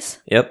movies?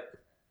 Yep.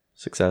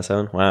 6 out of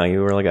 7. Wow,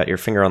 you really got your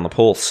finger on the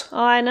pulse.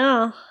 Oh, I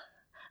know.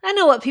 I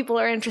know what people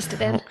are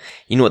interested in.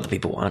 You know what the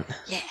people want.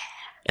 Yeah.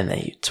 And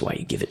that's why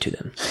you give it to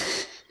them.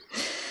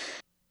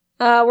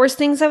 Worst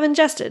things I've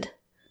ingested?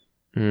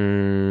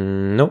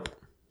 Nope.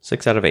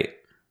 6 out of 8.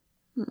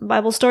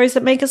 Bible stories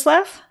that make us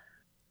laugh?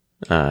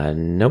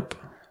 Nope.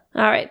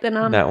 All right, then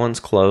that one's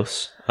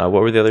close. What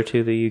were the other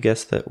 2 that you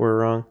guessed that were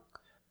wrong?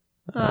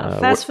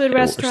 Fast food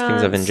restaurants. Worst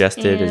things I've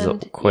ingested is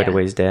quite a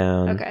ways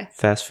down. Okay.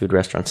 Fast food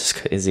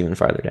restaurants is even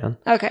farther down.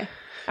 Okay.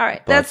 All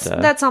right. But,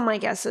 that's all my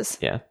guesses.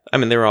 Yeah. I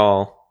mean,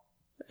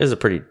 is a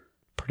pretty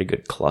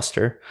good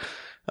cluster.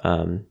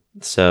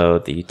 So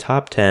the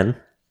top 10,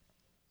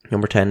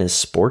 number 10 is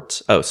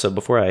sports. Oh, so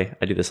before I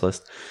do this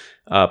list,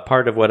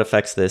 part of what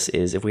affects this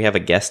is if we have a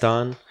guest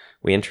on,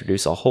 we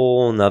introduce a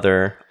whole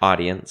nother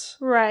audience.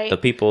 Right. The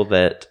people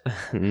that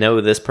know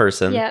this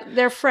person. Yeah,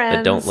 their friends.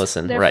 That don't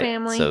listen. Their right.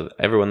 family. So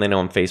everyone they know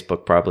on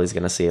Facebook probably is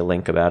going to see a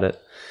link about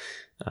it.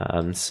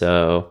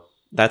 So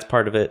that's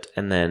part of it.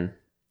 And then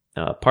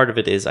part of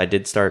it is I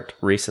did start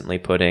recently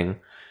putting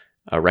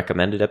a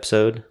recommended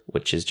episode,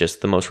 which is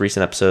just the most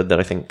recent episode that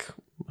I think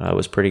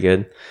was pretty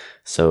good.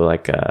 So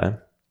like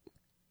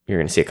you're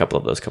going to see a couple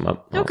of those come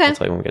up. Okay. I'll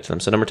tell you when we get to them.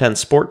 So number 10,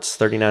 sports,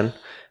 39.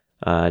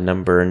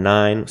 Number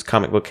 9 was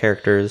comic book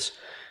characters.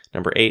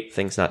 Number 8,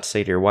 things not to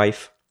say to your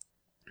wife.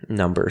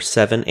 Number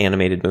 7,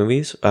 animated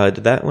movies.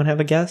 Did that one have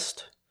a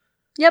guest?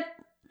 Yep.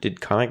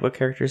 Did comic book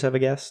characters have a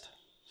guest?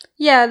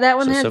 Yeah, that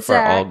one had so far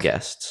Zach. All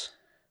guests.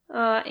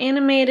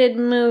 Animated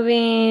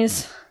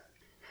movies.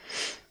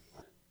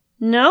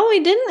 No, we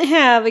didn't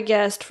have a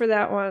guest for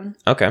that one.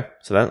 Okay,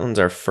 so that one's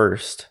our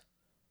first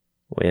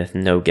with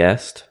no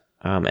guest.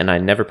 And I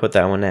never put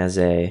that one as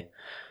a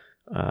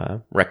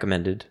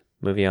recommended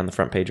movie on the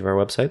front page of our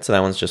website. So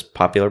that one's just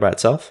popular by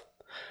itself.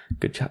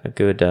 Good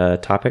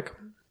topic.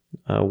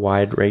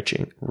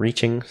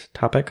 Wide-reaching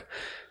topic.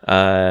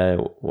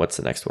 What's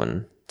the next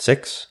one?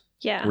 6?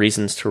 Yeah.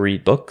 Reasons to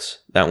read books.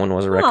 That one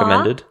was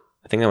recommended.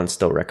 I think that one's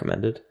still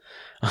recommended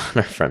on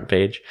our front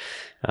page.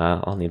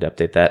 I'll need to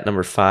update that.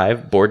 Number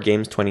 5, Board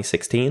Games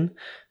 2016.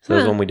 So that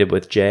was one we did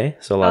with Jay.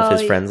 So a lot of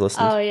his friends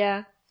listened. Oh,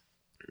 yeah.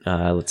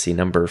 Let's see.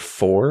 Number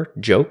 4,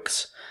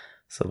 Jokes.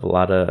 So a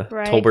lot of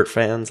Tolbert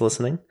fans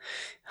listening.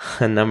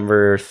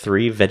 Number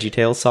 3,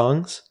 VeggieTales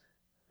songs.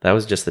 That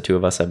was just the two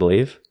of us, I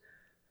believe.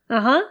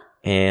 Uh-huh.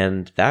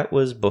 And that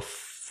was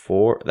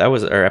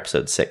our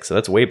episode 6. So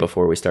that's way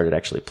before we started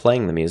actually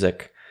playing the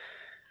music.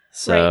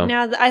 So right.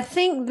 Now, I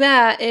think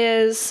that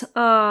is,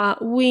 I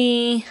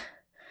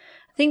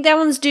think that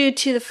one's due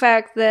to the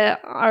fact that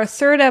our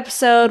 3rd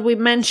episode, we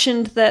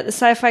mentioned that the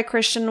Sci-Fi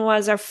Christian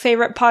was our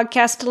favorite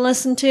podcast to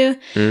listen to.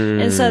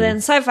 And so then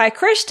Sci-Fi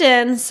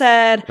Christian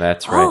said,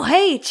 that's right. Oh,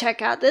 hey,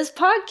 check out this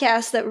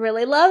podcast that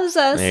really loves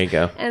us. There you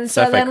go. And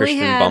so Sci-Fi then Christian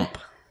we had, bump.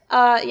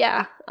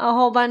 A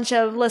whole bunch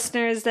of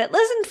listeners that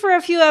listened for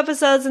a few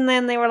episodes and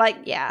then they were like,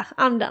 yeah,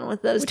 I'm done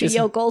with those two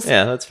yokels.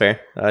 Yeah, that's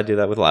fair. I do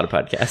that with a lot of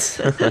podcasts.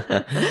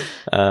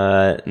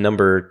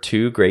 Number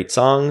 2, Great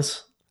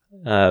Songs.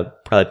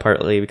 Probably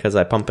partly because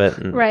I pump it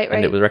and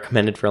it was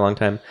recommended for a long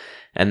time.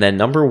 And then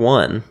number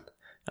 1,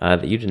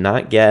 that you did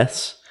not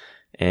guess,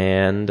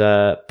 and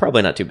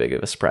probably not too big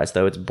of a surprise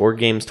though, it's Board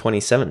Games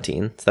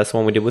 2017. So that's the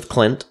one we did with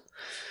Clint.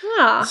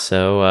 Ah.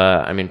 So,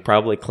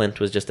 probably Clint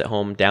was just at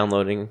home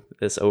downloading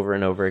this over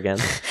and over again.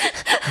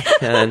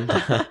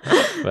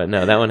 But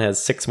no, that one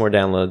has 6 more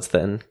downloads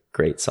than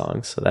Great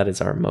Songs. So that is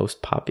our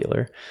most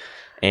popular.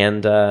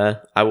 And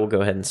I will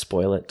go ahead and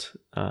spoil it.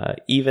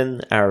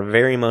 Even our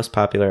very most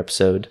popular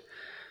episode,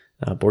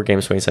 Board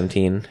Games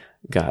 2017,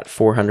 got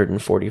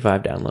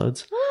 445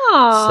 downloads.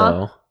 Aww.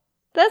 So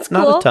that's cool.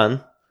 Not a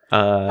ton.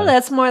 Well,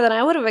 that's more than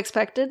I would have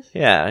expected.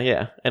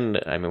 Yeah. And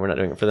we're not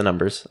doing it for the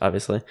numbers,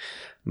 obviously.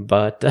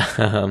 But,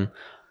 and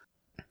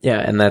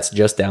that's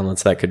just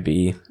downloads. That could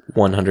be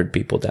 100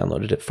 people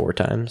downloaded it 4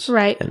 times.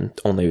 Right. And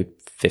only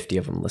 50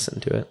 of them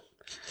listened to it.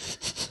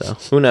 So,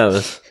 who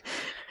knows?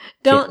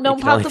 Don't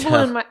pop the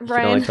balloon, Brian. You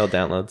can only tell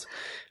downloads.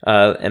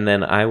 And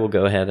then I will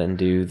go ahead and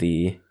do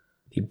the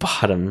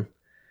bottom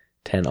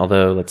 10.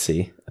 Although, let's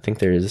see. I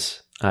think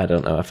I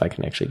don't know if I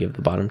can actually give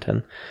the bottom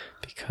 10.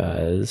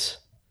 Because,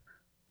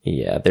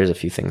 there's a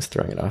few things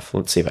throwing it off.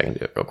 Let's see if I can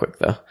do it real quick,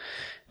 though.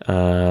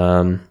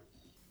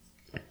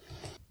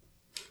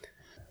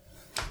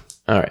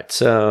 All right,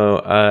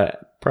 so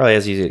probably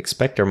as you'd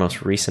expect, our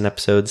most recent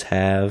episodes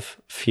have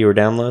fewer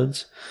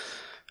downloads.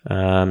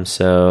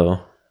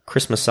 So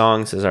Christmas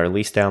Songs is our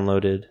least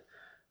downloaded.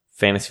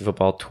 Fantasy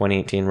Football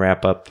 2018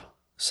 Wrap-Up,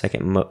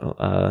 second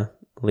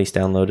least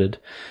downloaded.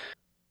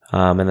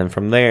 And then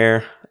from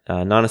there,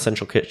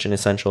 Non-Essential Kitchen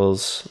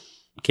Essentials,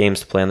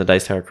 Games to Play on the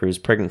Dice Tower Cruise,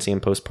 Pregnancy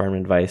and Postpartum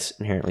Advice,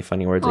 Inherently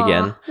Funny Words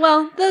again.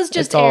 Well, those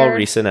just It's all aired.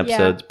 recent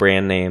episodes,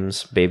 brand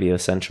names, Baby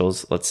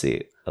Essentials. Let's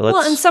see.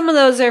 And some of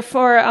those are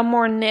for a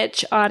more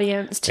niche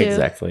audience, too.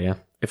 Exactly, yeah.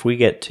 If we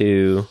get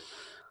to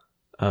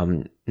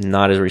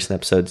not as recent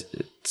episodes,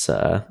 it's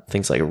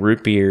things like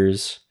Root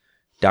Beers,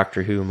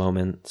 Doctor Who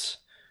moments,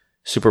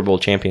 Super Bowl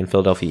champion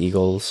Philadelphia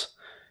Eagles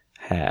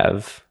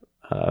have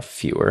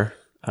fewer.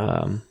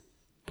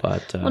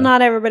 But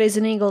not everybody's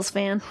an Eagles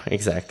fan.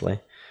 Exactly.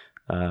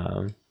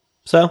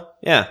 So,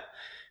 yeah.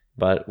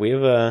 But we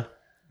have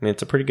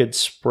it's a pretty good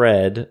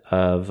spread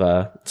of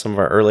some of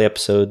our early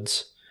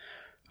episodes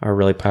are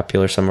really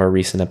popular, some of our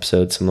recent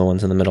episodes, some of the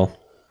ones in the middle.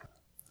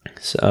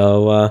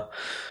 So,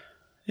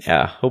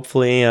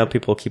 hopefully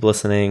people keep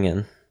listening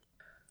and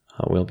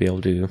we'll be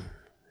able to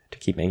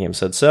keep making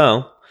episodes.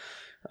 So,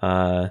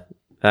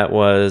 that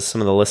was some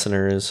of the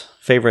listeners'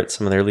 favorites,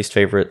 some of their least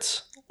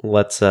favorites.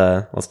 Let's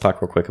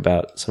talk real quick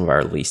about some of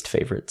our least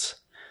favorites.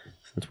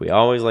 Since we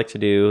always like to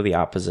do the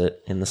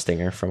opposite in the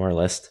stinger from our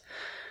list.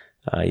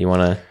 You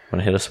want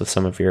to hit us with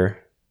some of your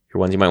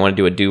ones you might want to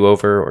do a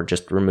do-over or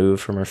just remove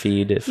from our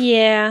feed if we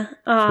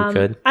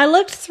could. I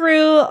looked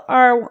through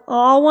our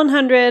all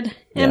 100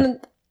 and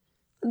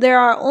there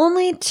are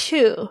only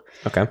 2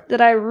 that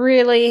I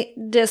really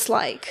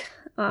dislike.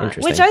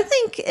 Which I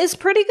think is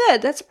pretty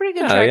good. That's a pretty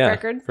good track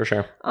record. For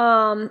sure.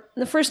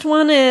 The first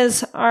one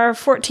is our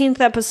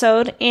 14th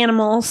episode,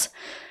 Animals.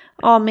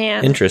 Oh,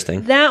 man.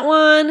 Interesting. That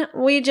one,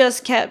 we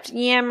just kept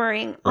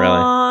yammering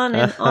on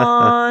and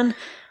on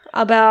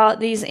about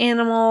these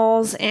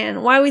animals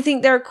and why we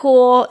think they're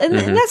cool. And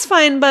that's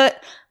fine,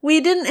 but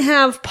we didn't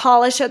have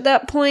polish at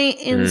that point,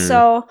 and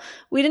so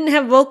we didn't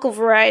have vocal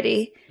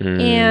variety.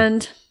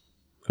 And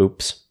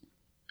Oops.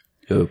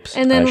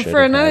 And then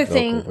for another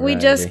thing, we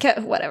just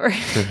kept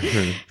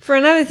For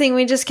another thing,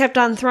 we just kept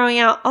on throwing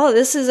out, oh,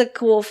 this is a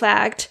cool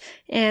fact,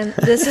 and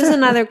this is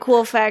another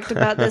cool fact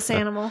about this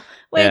animal,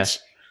 which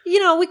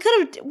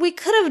we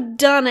could have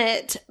done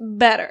it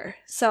better.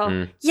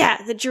 So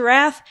yeah, the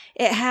giraffe,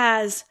 it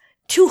has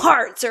 2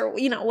 hearts or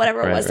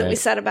whatever it was that we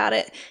said about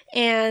it,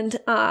 and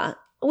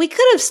we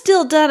could have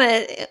still done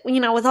it,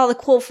 with all the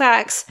cool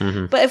facts.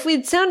 But if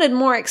we'd sounded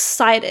more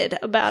excited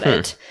about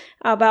it,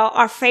 about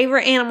our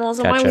favorite animals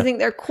and why we think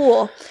they're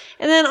cool,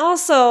 and then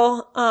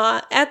also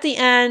at the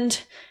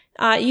end,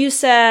 you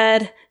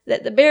said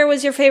that the bear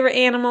was your favorite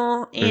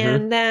animal,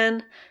 and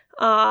then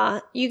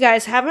you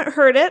guys haven't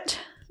heard it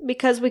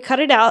because we cut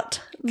it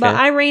out. But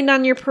I rained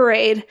on your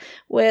parade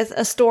with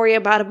a story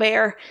about a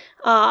bear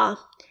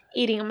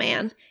eating a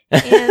man.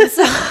 And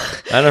so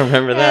I don't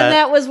remember that. And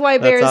that was why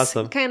bears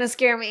kind of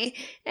scare me.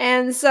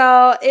 And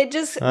so it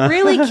just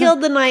really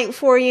killed the night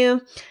for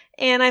you.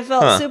 And I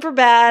felt super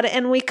bad.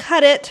 And we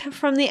cut it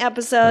from the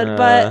episode,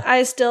 but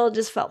I still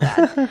just felt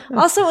bad.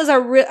 Also, it was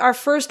our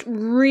first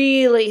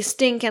really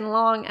stinking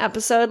long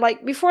episode.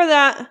 Like before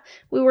that,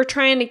 we were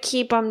trying to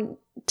keep them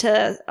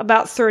to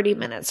about 30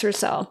 minutes or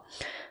so.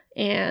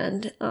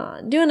 And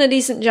doing a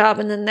decent job.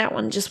 And then that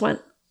one just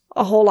went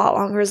a whole lot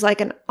longer. It was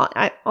like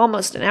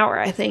almost an hour,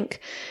 I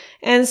think.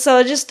 And so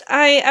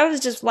I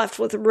was just left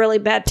with a really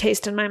bad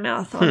taste in my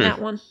mouth on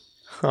that one.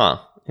 Huh.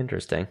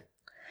 Interesting.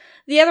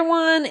 The other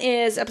one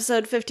is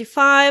episode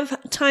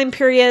 55, time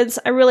periods.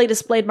 I really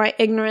displayed my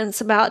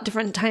ignorance about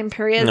different time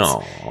periods.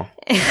 No.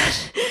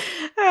 And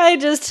I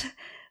just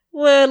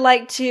would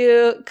like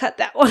to cut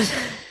that one.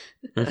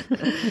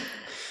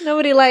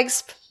 Nobody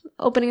likes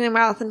opening their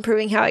mouth and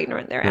proving how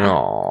ignorant they are.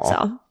 No.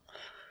 So.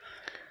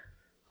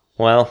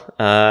 Well,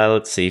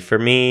 let's see. For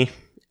me,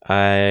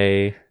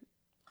 I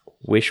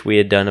wish we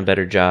had done a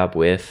better job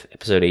with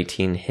episode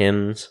 18,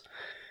 hymns.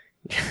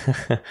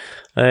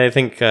 I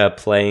think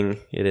playing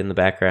it in the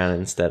background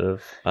instead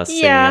of us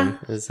singing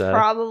is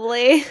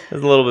probably is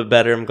a little bit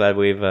better. I'm glad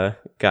we've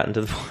gotten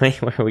to the point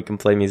where we can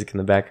play music in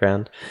the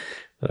background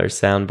with our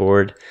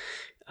soundboard.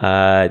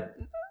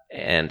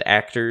 And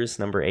actors,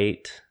 number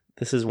 8.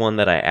 This is one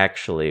that I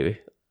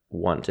actually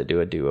want to do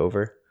a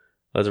do-over.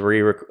 Let's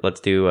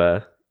do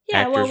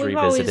actors we've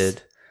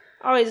revisited.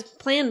 Always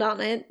planned on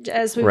it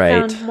as we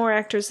found more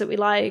actors that we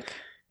like.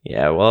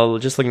 Yeah, well,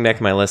 just looking back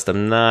at my list,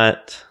 I'm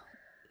not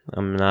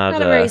a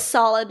very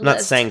solid list.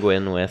 Not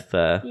sanguine with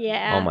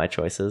all my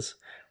choices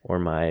or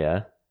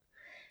my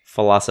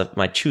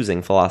my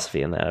choosing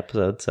philosophy in that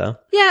episode. So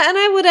yeah, and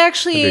I would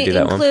actually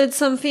include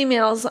some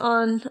females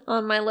on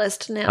my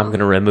list now. I'm going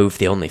to remove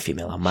the only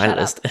female on my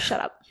list. Shut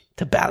up.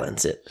 To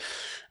balance it.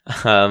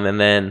 And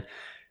then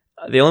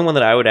the only one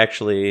that I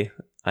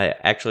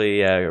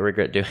actually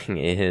regret doing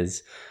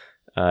is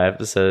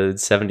episode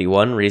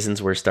 71,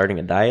 Reasons We're Starting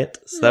a Diet.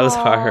 So that was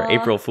our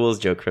April Fool's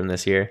joke from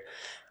this year.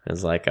 It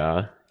was like,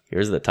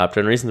 here's the top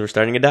 10 reasons we're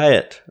starting a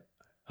diet.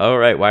 All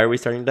right, why are we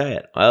starting a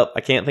diet? Well, I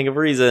can't think of a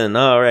reason.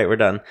 All right, we're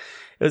done.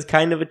 It was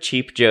kind of a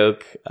cheap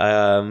joke,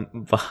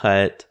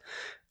 but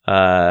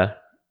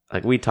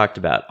like we talked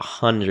about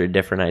 100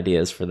 different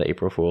ideas for the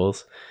April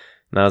Fools.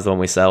 And that was the one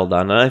we settled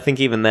on. And I think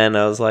even then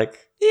I was like,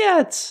 yeah,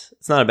 it's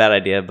not a bad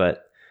idea,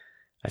 but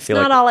I feel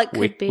like not all it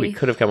could be. We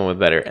could have come up with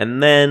better.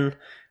 And then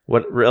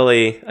what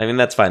really, I mean,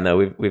 that's fine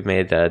though. We've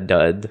made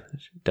dud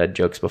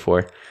jokes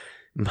before,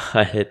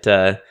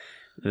 but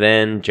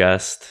then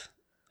just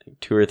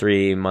 2 or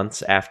 3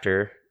 months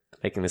after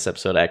making this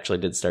episode, I actually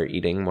did start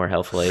eating more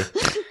healthily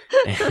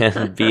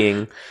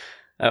and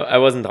I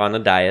wasn't on a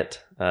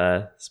diet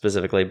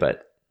specifically,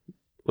 but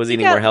was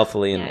eating more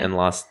healthily and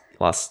lost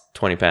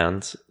 20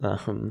 pounds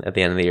at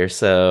the end of the year.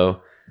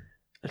 So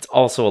it's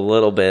also a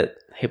little bit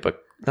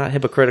not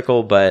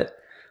hypocritical, but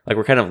like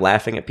we're kind of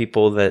laughing at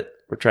people that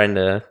were trying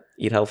to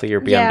eat healthy or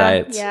be on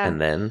diets. Yeah.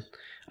 And then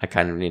I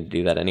kind of need to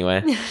do that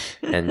anyway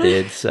and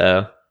did.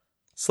 So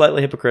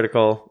slightly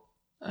hypocritical,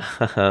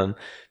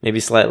 maybe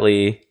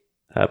slightly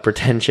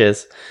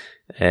pretentious,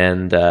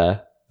 and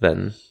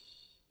then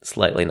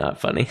slightly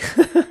not funny.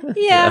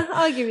 Yeah,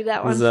 I'll give you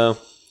that one. So,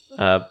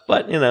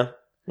 but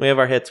we have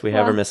our hits, we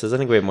have our misses. I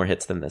think we have more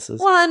hits than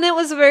misses. Well, and it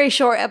was a very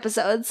short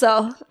episode,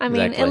 so I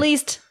mean, at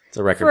least it's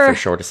a record for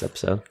shortest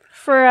episode.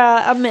 For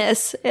a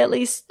miss, at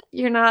least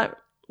you're not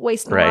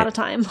wasting a lot of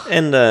time.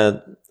 And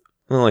the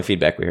only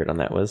feedback we heard on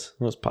that was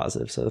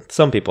positive. So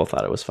some people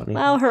thought it was funny.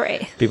 Well,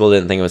 hooray! People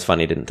didn't think it was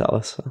funny, didn't tell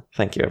us. So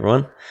thank you,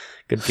 everyone.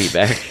 Good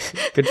feedback.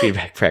 Good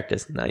feedback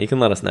practice. No, you can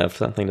let us know if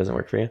something doesn't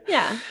work for you.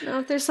 Yeah. No,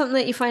 if there's something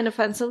that you find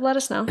offensive, let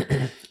us know.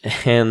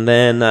 And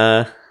then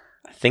I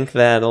think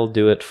that'll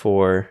do it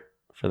for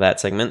that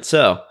segment.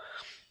 So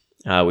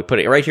we put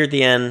it right here at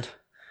the end.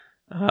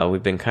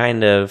 We've been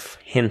kind of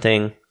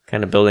hinting,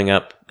 kind of building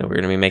up that we're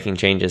going to be making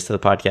changes to the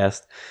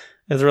podcast.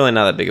 It's really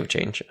not that big of a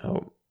change.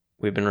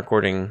 We've been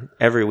recording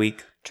every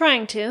week.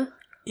 Trying to.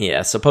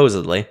 Yeah,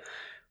 supposedly.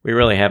 We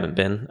really haven't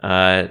been.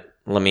 Let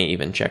me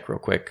even check real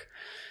quick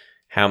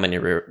how many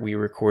we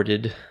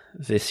recorded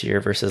this year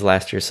versus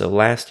last year. So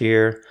last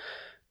year,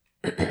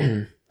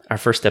 our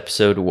first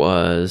episode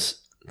was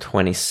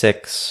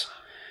 26,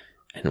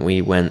 and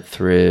we went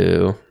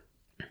through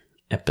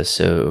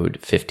episode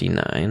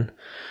 59.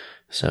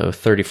 So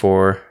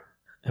 34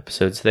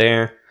 episodes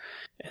there.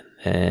 And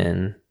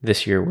and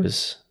this year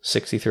was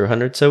 60 through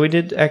 100. So we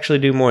did actually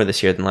do more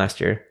this year than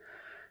last year,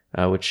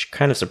 which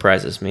kind of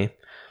surprises me.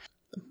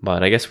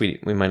 But I guess we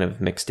might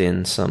have mixed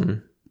in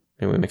some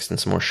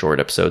more short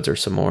episodes or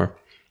some more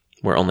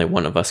where only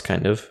one of us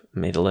kind of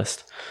made a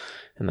list,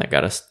 and that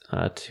got us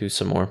to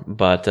some more.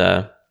 But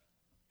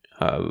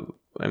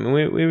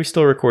we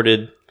still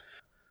recorded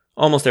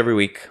almost every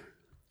week,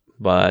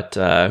 but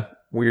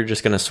we're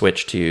just going to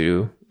switch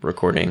to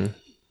recording,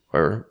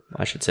 or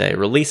I should say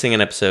releasing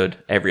an episode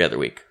every other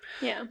week.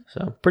 Yeah.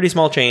 So pretty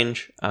small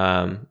change.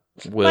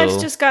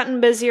 Life's just gotten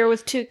busier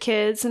with 2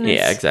 kids, and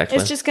exactly.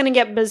 It's just going to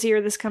get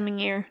busier this coming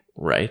year.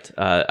 Right.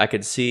 I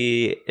could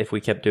see if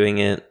we kept doing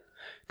it,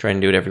 trying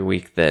to do it every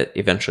week, that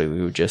eventually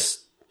we would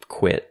just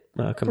quit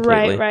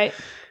completely. Right.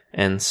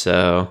 And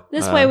so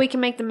this way we can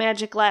make the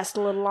magic last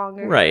a little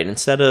longer. Right.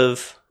 Instead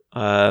of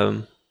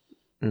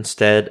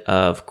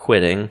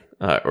quitting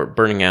or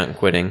burning out and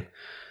quitting,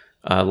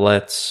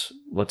 let's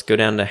go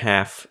down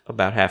to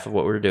about half of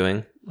what we're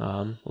doing,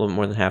 a little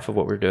more than half of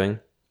what we're doing.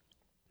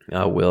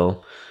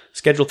 We'll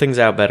schedule things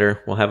out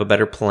better. We'll have a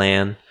better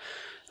plan.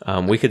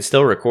 We could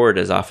still record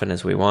as often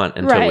as we want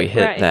until we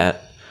hit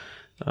that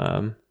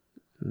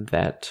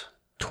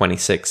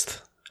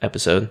 26th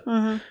episode.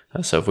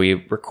 Mm-hmm. So if we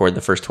record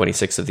the first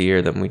 26 of the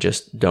year, then we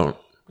just don't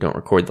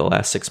record the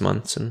last 6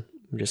 months, and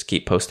we just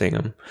keep posting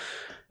them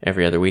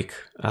every other week.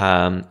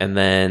 And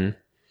then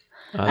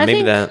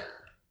maybe that.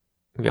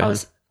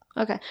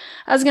 Okay.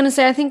 I was going to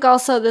say, I think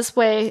also this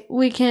way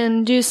we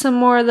can do some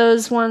more of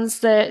those ones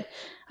that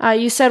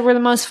you said were the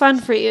most fun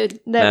for you,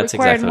 that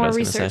required more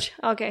research.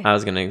 Okay. I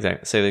was going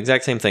to say the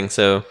exact same thing.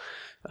 So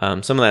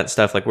some of that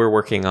stuff, like we're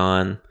working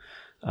on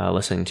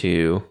listening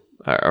to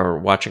or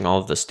watching all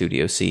of the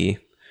Studio C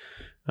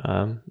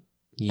YouTube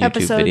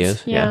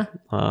videos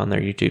on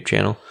their YouTube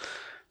channel.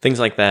 Things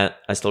like that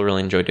I still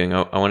really enjoy doing.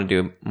 I want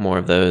to do more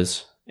of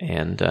those,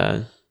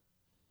 and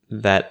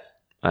that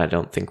I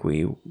don't think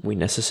we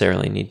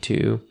necessarily need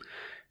to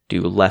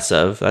do less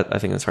of. I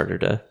think it's harder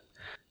to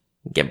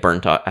get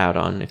burnt out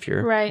on if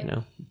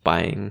you're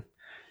buying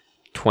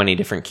 20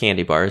 different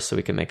candy bars, so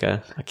we can make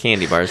a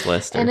candy bars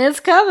list. And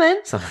it's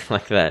coming. Something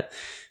like that.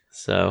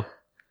 So,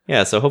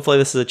 yeah, so hopefully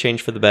this is a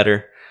change for the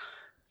better.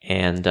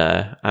 And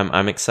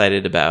I'm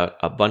excited about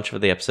a bunch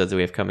of the episodes that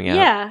we have coming out.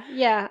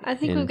 Yeah. I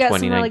think we've got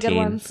some really good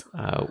ones.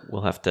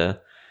 We'll have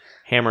to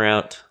hammer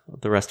out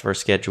the rest of our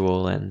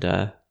schedule,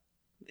 and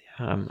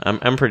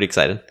I'm pretty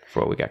excited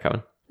for what we got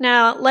coming.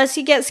 Now, lest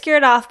you get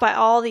scared off by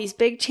all these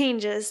big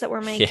changes that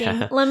we're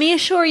making, let me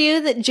assure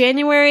you that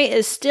January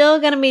is still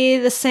going to be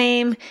the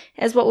same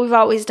as what we've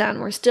always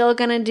done. We're still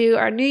going to do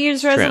our New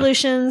Year's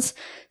resolutions,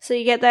 so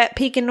you get that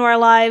peek into our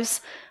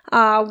lives.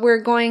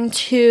 We're going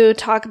to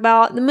talk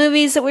about the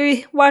movies that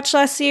we watched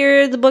last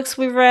year, the books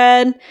we've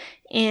read,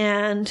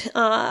 and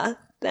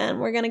then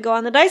we're going to go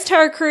on the Dice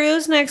Tower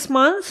cruise next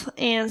month,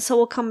 and so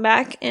we'll come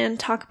back and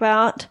talk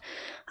about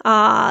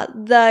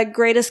the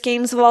greatest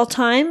games of all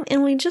time,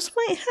 and we just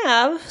might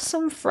have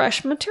some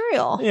fresh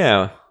material.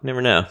 Yeah,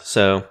 never know.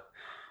 So,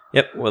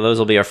 yep, well, those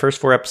will be our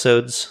first 4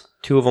 episodes.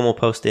 2 of them will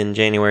post in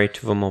January, 2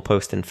 of them will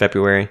post in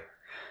February.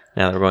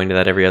 Now that we're going to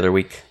that every other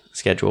week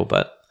schedule,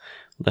 but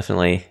we'll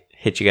definitely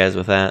hit you guys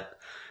with that,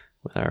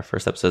 with our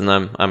first episode,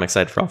 and I'm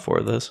excited for all 4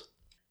 of those.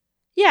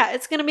 Yeah,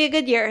 it's going to be a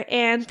good year,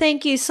 and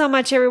thank you so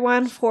much,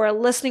 everyone, for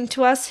listening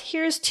to us.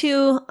 Here's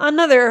to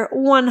another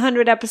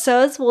 100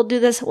 episodes. We'll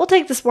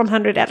take this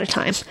 100 at a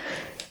time.